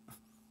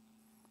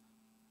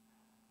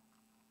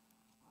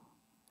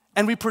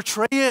 And we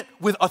portray it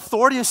with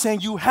authority as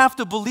saying, you have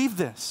to believe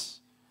this.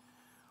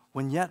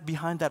 When yet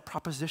behind that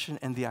proposition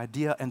and the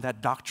idea and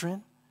that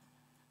doctrine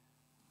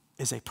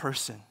is a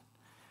person.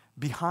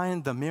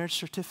 Behind the marriage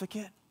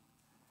certificate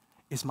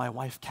is my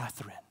wife,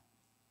 Catherine.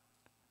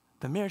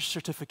 The marriage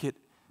certificate,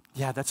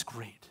 yeah, that's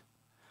great.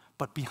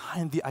 But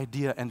behind the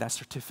idea and that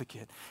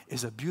certificate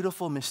is a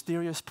beautiful,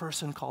 mysterious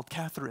person called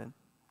Catherine.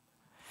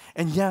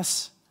 And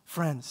yes,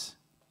 friends,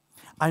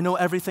 I know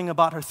everything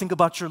about her. Think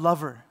about your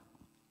lover.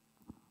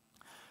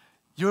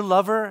 Your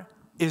lover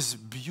is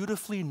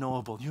beautifully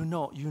knowable. You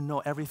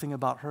know everything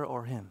about her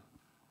or him.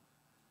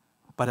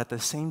 But at the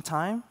same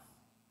time,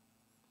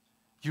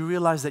 you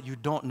realize that you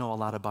don't know a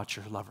lot about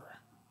your lover.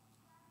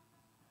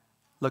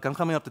 Look, I'm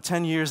coming up to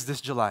 10 years this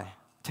July.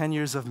 10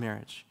 years of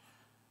marriage.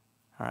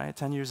 All right,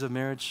 10 years of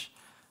marriage.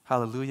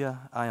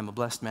 Hallelujah. I am a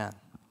blessed man.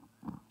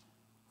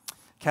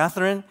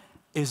 Catherine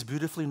is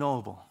beautifully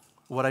knowable.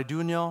 What I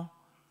do know,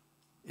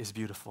 is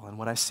beautiful, and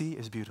what I see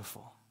is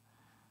beautiful.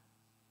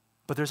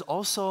 But there's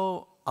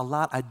also a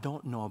lot I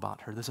don't know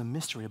about her. There's a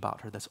mystery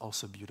about her that's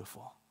also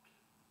beautiful.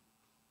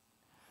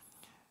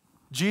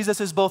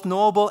 Jesus is both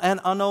knowable and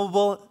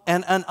unknowable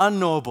and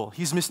unknowable.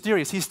 He's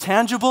mysterious. He's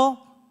tangible.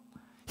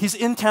 He's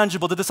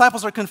intangible. The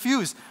disciples are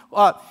confused.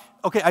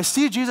 Okay, I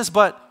see Jesus,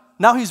 but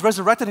now he's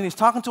resurrected and he's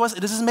talking to us.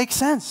 It doesn't make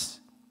sense.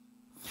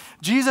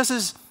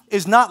 Jesus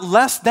is not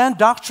less than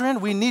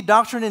doctrine. We need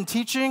doctrine and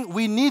teaching.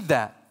 We need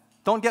that.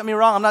 Don't get me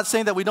wrong. I'm not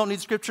saying that we don't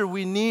need Scripture.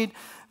 We need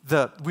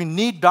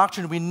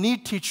doctrine. We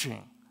need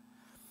teaching.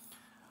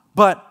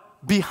 But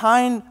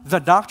behind the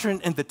doctrine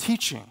and the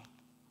teaching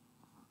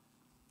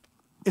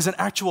is an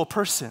actual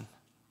person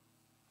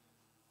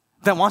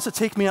that wants to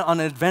take me on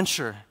an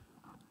adventure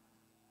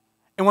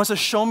and wants to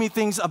show me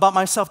things about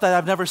myself that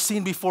I've never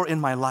seen before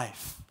in my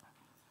life.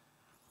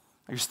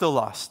 You're still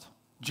lost.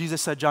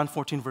 Jesus said, John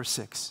 14, verse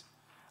 6,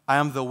 I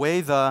am the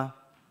way, the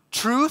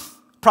truth,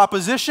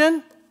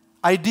 proposition,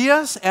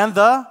 ideas, and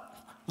the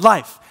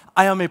life.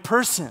 I am a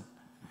person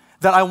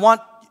that I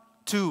want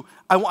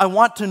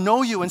to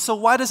know you. And so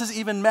why does this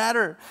even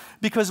matter?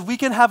 Because we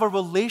can have a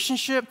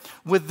relationship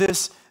with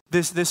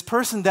this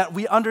person that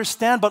we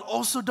understand but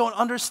also don't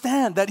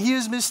understand, that he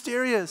is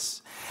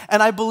mysterious.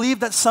 And I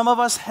believe that some of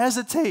us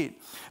hesitate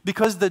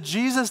because the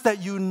Jesus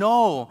that you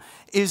know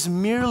is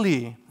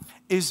merely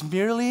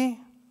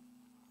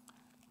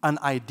an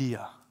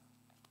idea.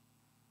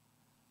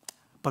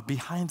 But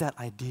behind that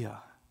idea,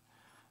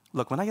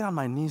 look, when I get on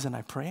my knees and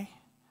I pray,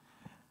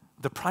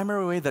 the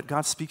primary way that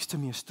God speaks to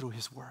me is through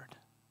his word.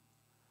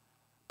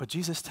 But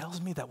Jesus tells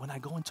me that when I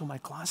go into my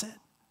closet,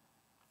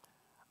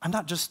 I'm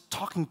not just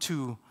talking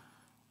to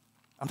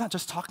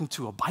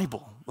a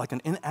Bible, like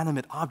an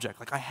inanimate object.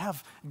 Like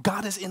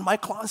God is in my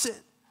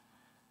closet.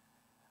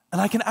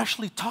 And I can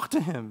actually talk to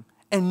him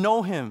and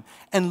know him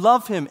and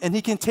love him. And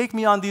he can take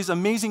me on these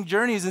amazing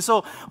journeys. And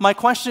so my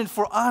question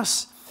for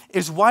us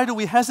is, why do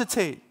we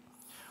hesitate?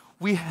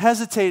 We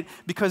hesitate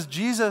because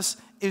Jesus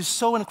is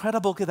so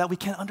incredible that we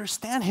can't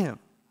understand him.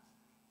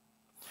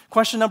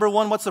 Question number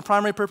 1, what's the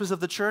primary purpose of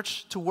the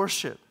church? To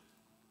worship.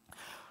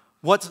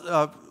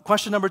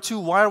 Question number 2,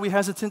 why are we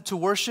hesitant to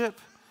worship?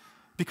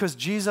 Because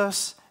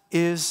Jesus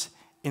is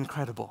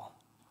incredible.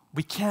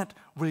 We can't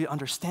really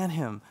understand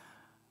him,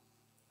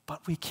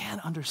 but we can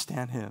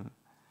understand him.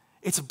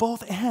 It's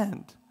both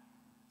and.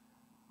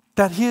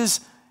 That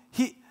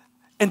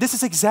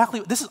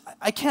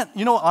I can't,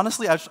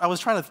 honestly, I was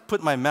trying to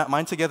put my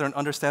mind together and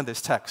understand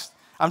this text.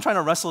 I'm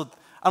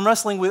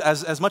wrestling with,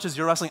 as much as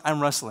you're wrestling,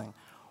 I'm wrestling.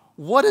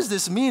 What does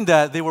this mean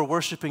that they were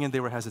worshiping and they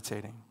were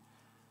hesitating?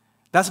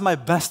 That's my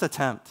best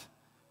attempt.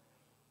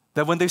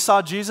 That when they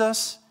saw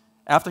Jesus,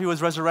 after he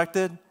was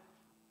resurrected,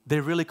 they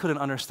really couldn't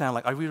understand,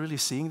 like, are we really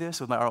seeing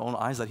this with our own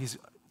eyes, that he's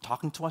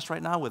talking to us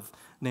right now with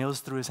nails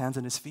through his hands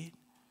and his feet?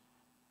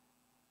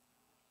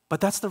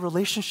 But that's the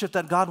relationship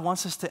that God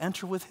wants us to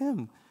enter with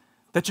him.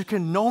 That you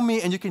can know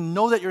me and you can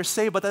know that you're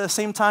saved, but at the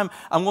same time,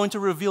 I'm going to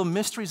reveal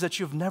mysteries that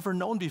you've never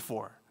known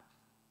before.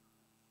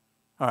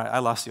 All right, I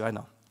lost you, I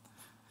know.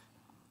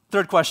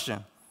 Third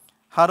question,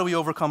 how do we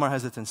overcome our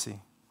hesitancy?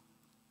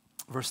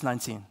 Verse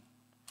 19.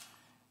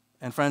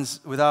 And friends,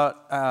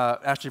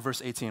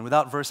 verse 18.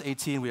 Without verse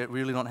 18, we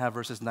really don't have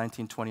verses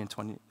 19, 20, and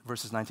 20.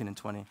 Verses 19 and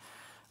 20.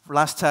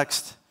 Last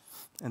text,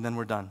 and then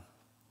we're done.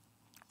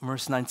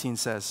 Verse 19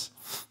 says,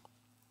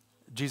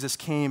 Jesus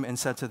came and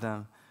said to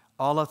them,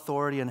 all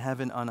authority in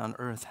heaven and on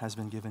earth has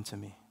been given to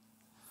me.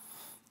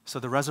 So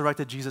the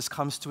resurrected Jesus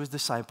comes to his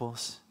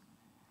disciples,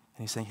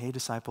 and he's saying, hey,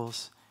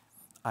 disciples,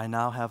 I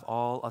now have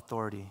all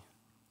authority.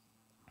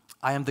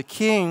 I am the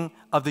king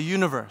of the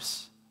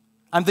universe.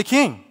 I'm the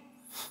king.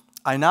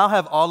 I now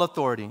have all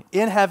authority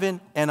in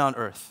heaven and on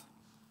earth.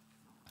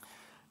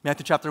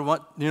 Matthew chapter 1,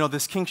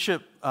 this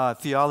kingship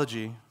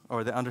theology,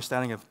 or the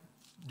understanding of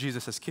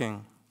Jesus as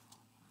king,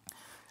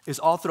 is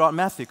all throughout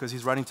Matthew because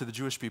he's writing to the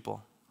Jewish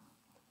people.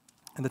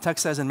 And the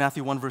text says in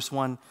Matthew 1, verse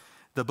 1,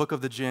 the book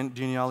of the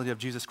genealogy of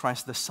Jesus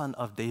Christ, the son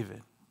of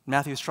David.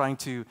 Matthew is trying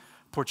to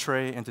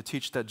portray and to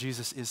teach that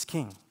Jesus is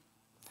king.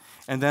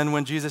 And then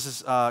when Jesus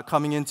is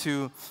coming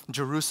into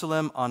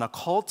Jerusalem on a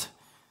colt,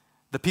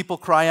 the people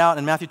cry out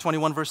in Matthew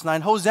 21, verse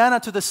 9, Hosanna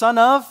to the son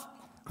of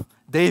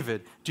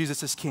David.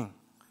 Jesus is king.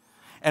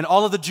 And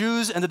all of the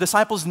Jews and the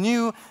disciples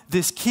knew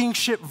this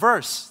kingship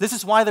verse. This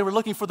is why they were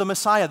looking for the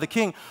Messiah, the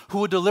king, who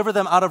would deliver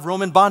them out of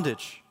Roman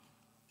bondage.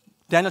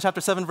 Daniel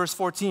chapter 7, verse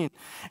 14.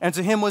 And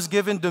to him was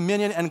given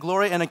dominion and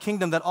glory and a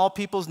kingdom that all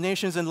peoples,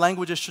 nations, and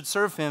languages should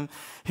serve him.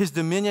 His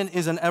dominion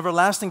is an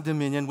everlasting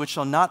dominion which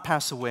shall not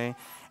pass away,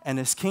 and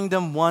his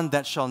kingdom one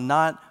that shall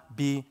not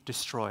be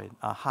destroyed.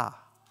 Aha.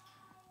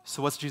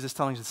 So what's Jesus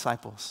telling his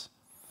disciples?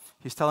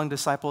 He's telling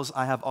disciples,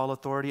 I have all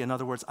authority. In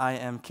other words, I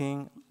am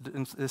king.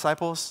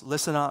 Disciples,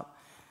 listen up.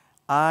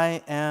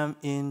 I am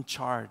in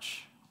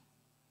charge.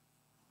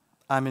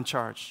 I'm in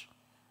charge.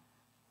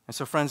 And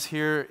so, friends,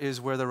 here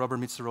is where the rubber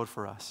meets the road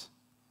for us.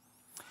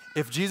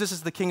 If Jesus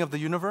is the king of the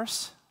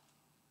universe,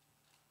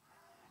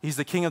 he's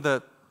the king of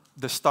the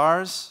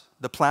stars,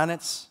 the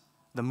planets,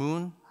 the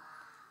moon,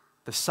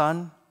 the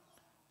sun,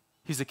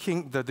 He's the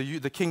king,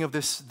 the king of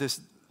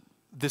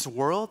this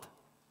world,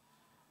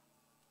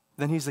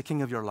 then he's the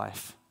king of your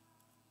life.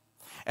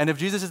 And if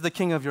Jesus is the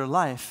king of your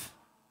life,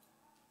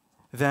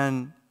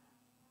 then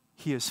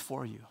he is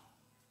for you.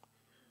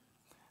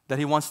 That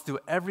he wants to do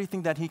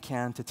everything that he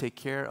can to take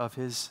care of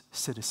his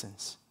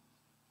citizens.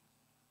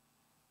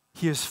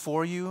 He is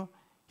for you.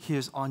 He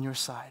is on your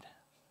side.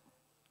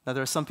 Now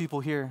there are some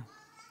people here,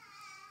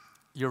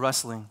 you're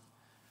wrestling.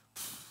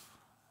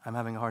 I'm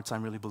having a hard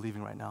time really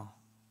believing right now.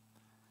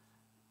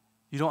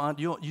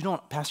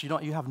 Pastor,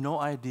 you have no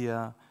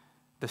idea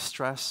the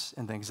stress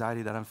and the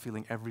anxiety that I'm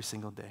feeling every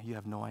single day. You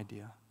have no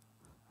idea.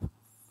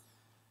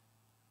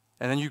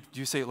 And then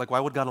you say, like, why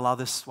would God allow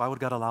this? Why would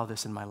God allow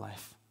this in my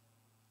life?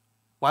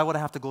 Why would I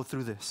have to go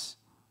through this?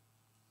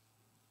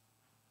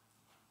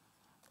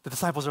 The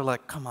disciples are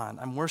like, come on,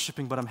 I'm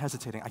worshiping, but I'm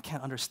hesitating. I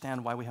can't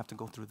understand why we have to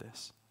go through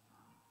this.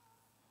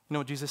 You know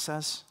what Jesus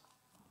says?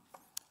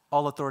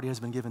 All authority has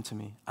been given to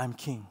me. I'm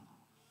king.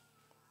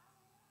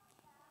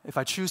 If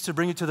I choose to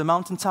bring you to the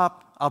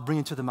mountaintop, I'll bring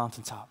you to the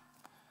mountaintop.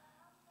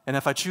 And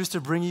if I choose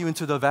to bring you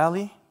into the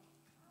valley,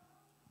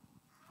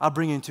 I'll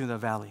bring you into the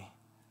valley.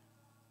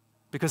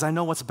 Because I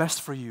know what's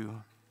best for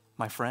you,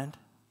 my friend,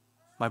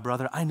 my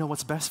brother. I know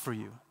what's best for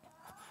you.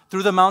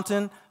 Through the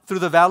mountain, through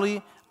the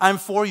valley, I'm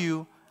for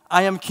you.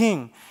 I am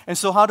king. And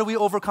so how do we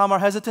overcome our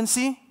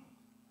hesitancy?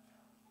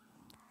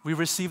 We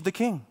receive the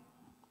king.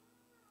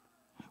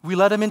 We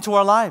let him into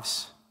our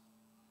lives.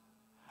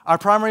 Our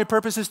primary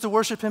purpose is to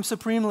worship him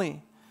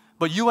supremely.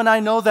 But you and I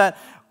know that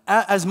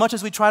as much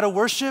as we try to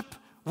worship,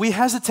 we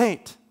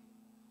hesitate.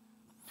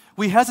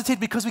 We hesitate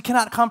because we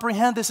cannot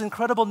comprehend this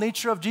incredible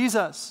nature of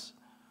Jesus.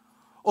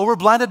 Or we're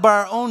blinded by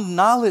our own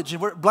knowledge.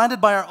 We're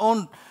blinded by our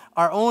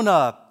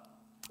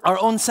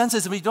own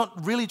senses. And we don't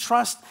really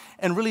trust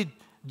and really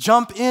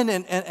jump in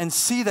and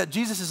see that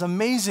Jesus is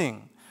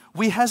amazing.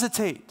 We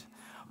hesitate.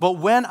 But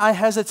when I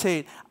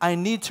hesitate, I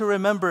need to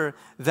remember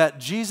that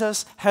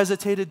Jesus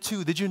hesitated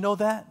too. Did you know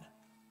that?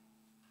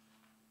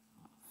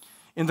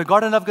 In the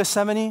Garden of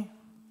Gethsemane,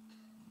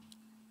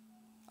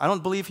 I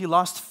don't believe he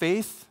lost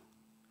faith.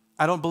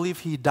 I don't believe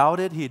he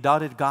doubted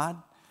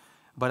God.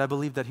 But I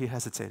believe that he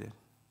hesitated.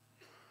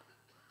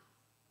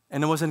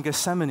 And it was in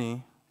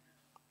Gethsemane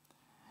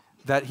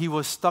that he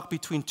was stuck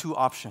between two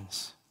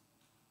options.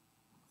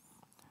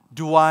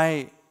 Do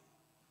I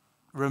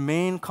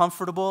remain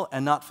comfortable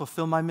and not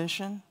fulfill my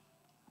mission?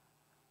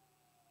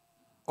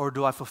 Or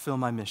do I fulfill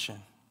my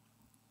mission?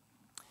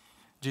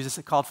 Jesus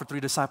called for 3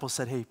 disciples,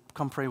 said, hey,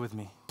 come pray with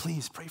me.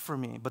 Please pray for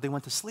me. But they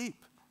went to sleep.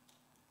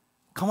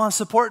 Come on,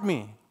 support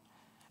me.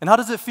 And how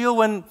does it feel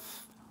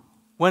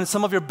when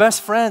some of your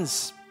best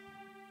friends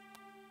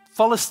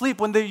fall asleep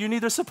when you need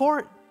their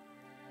support?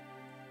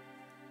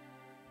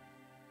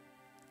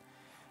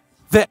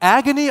 The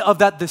agony of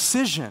that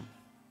decision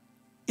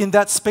in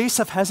that space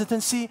of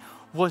hesitancy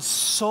was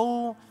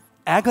so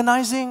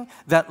agonizing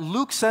that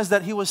Luke says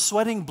that he was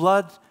sweating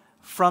blood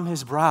from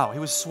his brow. He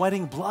was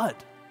sweating blood.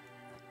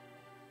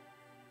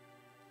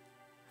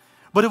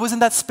 But it was in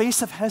that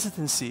space of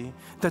hesitancy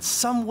that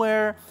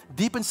somewhere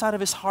deep inside of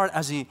his heart,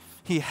 as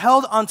he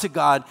held onto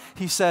God,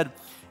 he said,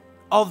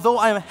 although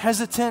I am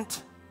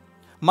hesitant,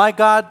 my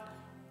God,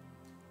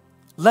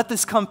 let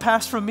this come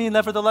past from me,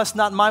 nevertheless,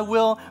 not my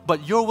will,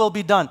 but your will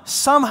be done.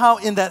 Somehow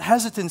in that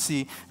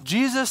hesitancy,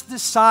 Jesus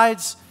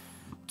decides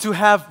to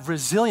have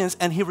resilience,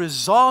 and he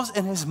resolves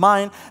in his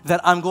mind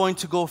that I'm going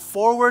to go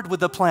forward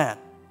with the plan.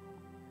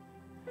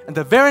 And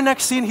the very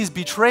next scene, he's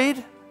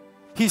betrayed,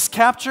 he's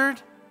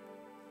captured,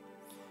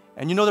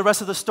 and you know the rest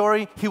of the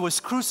story. He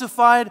was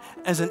crucified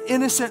as an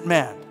innocent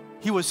man.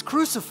 He was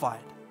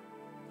crucified.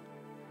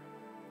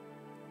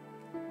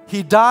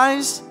 He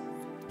dies.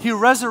 He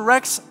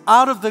resurrects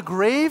out of the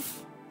grave,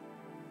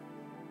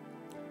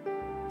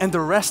 and the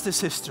rest is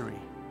history.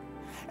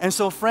 And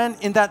so, friend,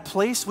 in that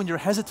place when you're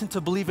hesitant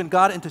to believe in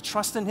God and to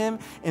trust in him,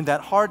 in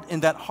that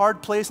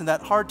hard place, in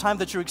that hard time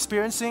that you're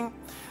experiencing,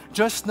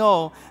 just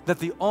know that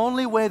the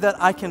only way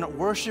that I can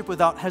worship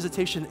without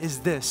hesitation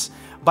is this: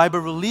 by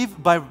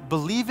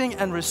believing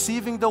and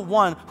receiving the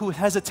one who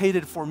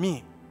hesitated for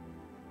me,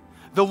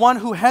 the one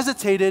who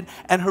hesitated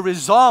and who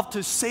resolved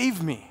to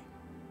save me.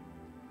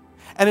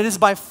 And it is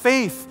by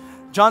faith,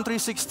 John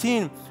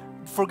 3:16,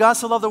 for God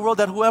so loved the world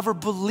that whoever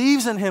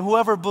believes in him,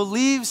 whoever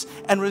believes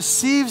and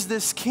receives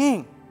this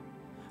king,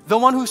 the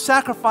one who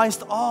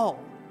sacrificed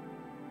all,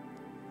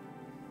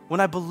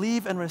 when I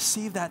believe and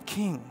receive that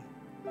king,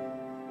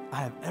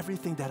 I have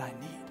everything that I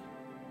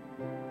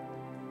need.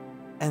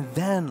 And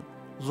then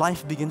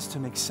life begins to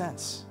make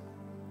sense.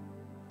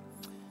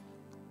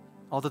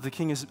 Although the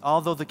king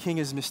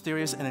is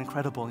mysterious and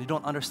incredible, and you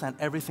don't understand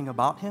everything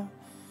about him,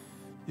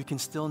 you can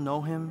still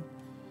know him,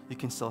 you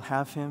can still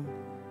have him,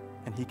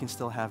 and he can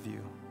still have you.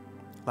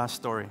 Last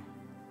story.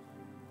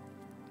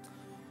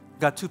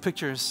 Got 2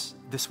 pictures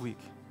this week.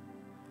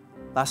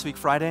 Last week,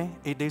 Friday,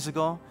 8 days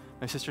ago,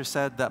 my sister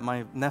said that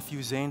my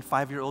nephew Zane,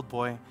 5-year-old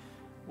boy,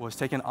 was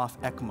taken off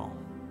ECMO.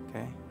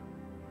 Okay?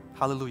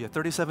 Hallelujah.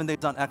 37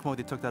 days on ECMO,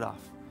 they took that off.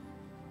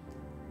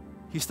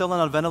 He's still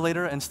on a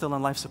ventilator and still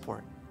on life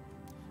support.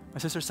 My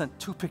sister sent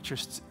 2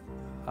 pictures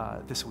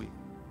this week.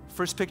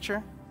 First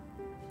picture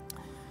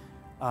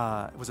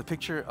was a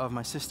picture of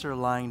my sister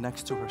lying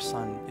next to her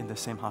son in the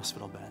same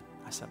hospital bed.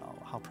 I said, oh,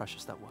 how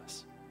precious that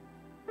was.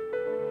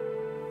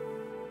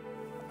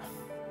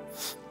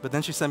 But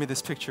then she sent me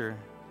this picture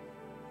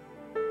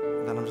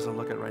that I'm just going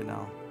to look at right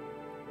now.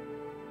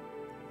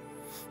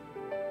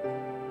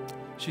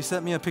 She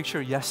sent me a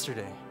picture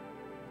yesterday,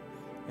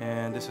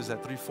 and this was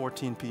at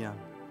 3:14 p.m.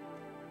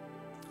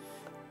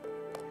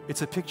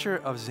 It's a picture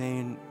of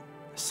Zane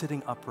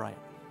sitting upright,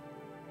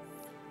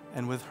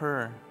 and with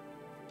her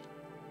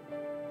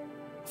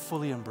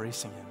fully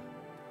embracing him.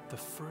 The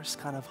first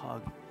kind of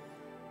hug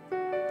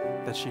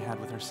that she had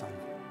with her son.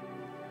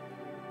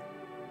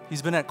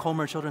 He's been at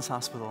Comer Children's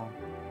Hospital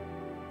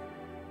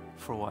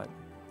for what?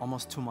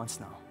 Almost 2 months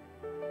now.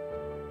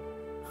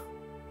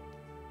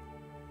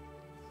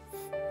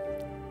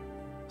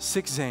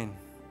 Sick Zane,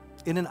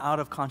 in and out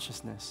of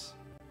consciousness.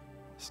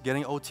 He's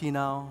getting OT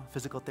now,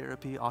 physical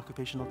therapy,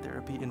 occupational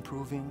therapy,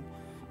 improving,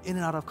 in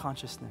and out of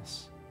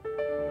consciousness.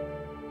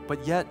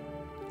 But yet,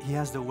 he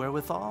has the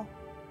wherewithal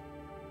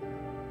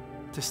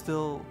to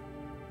still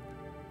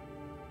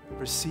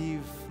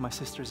receive my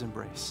sister's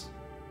embrace.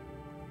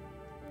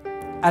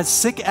 As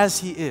sick as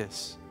he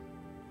is,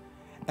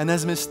 and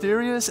as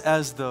mysterious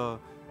as the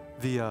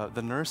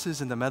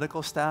nurses and the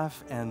medical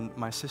staff and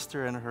my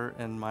sister and her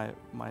and my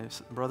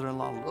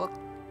brother-in-law look,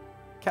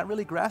 can't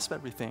really grasp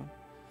everything.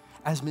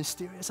 As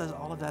mysterious as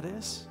all of that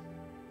is,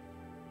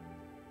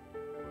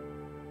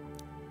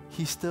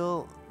 he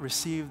still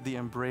received the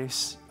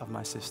embrace of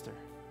my sister.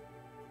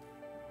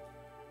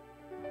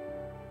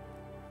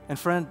 And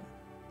friend,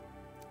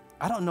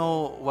 I don't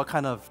know what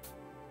kind of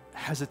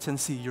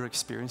hesitancy you're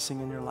experiencing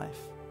in your life.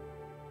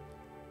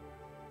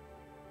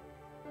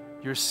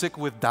 You're sick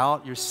with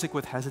doubt, you're sick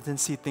with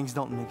hesitancy, things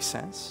don't make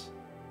sense.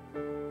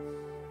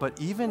 But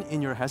even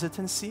in your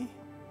hesitancy,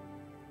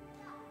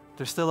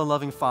 there's still a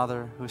loving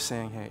Father who's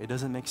saying, hey, it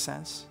doesn't make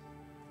sense,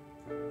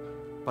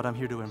 but I'm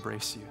here to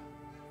embrace you.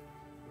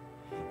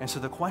 And so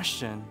the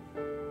question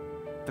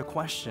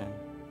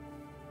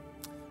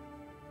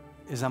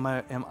is, am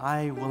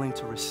I willing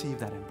to receive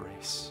that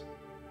embrace?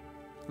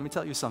 Let me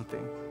tell you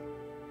something.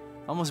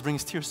 It almost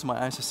brings tears to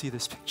my eyes to see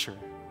this picture.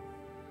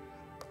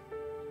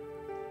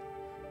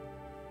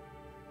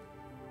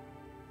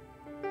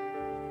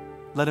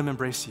 Let him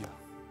embrace you.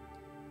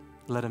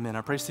 Let him in.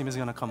 Our praise team is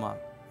going to come up.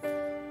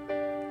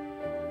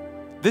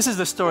 This is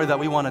the story that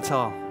we want to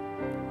tell.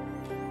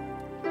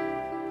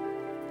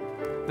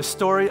 The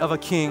story of a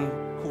king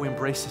who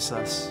embraces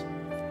us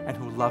and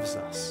who loves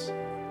us.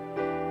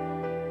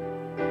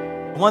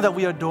 One that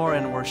we adore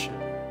and worship.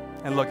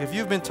 And look, if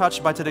you've been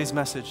touched by today's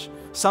message,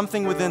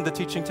 something within the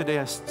teaching today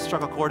has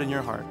struck a chord in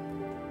your heart.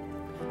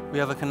 We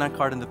have a connect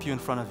card in the pew in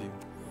front of you.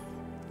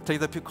 Take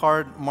the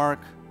card, mark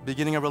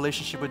beginning a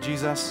relationship with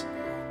Jesus.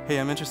 Hey,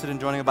 I'm interested in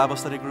joining a Bible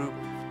study group.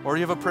 Or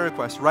you have a prayer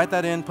request. Write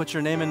that in, put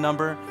your name and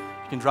number.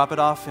 You can drop it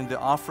off in the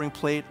offering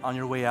plate on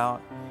your way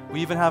out. We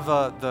even have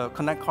the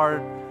connect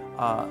card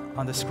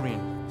on the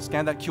screen.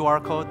 Scan that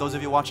QR code. Those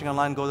of you watching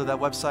online, go to that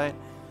website.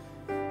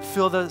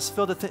 Fill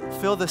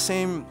the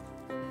same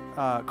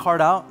card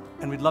out,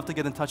 and we'd love to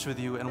get in touch with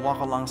you and walk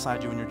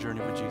alongside you in your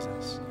journey with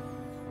Jesus.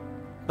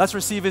 Let's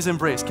receive his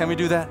embrace. Can we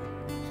do that?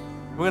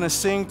 We're going to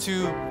sing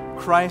to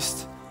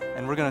Christ,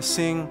 and we're going to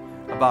sing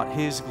about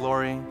his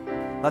glory.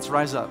 Let's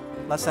rise up.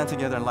 Let's stand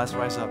together and let's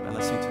rise up and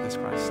let's sing to this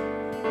Christ.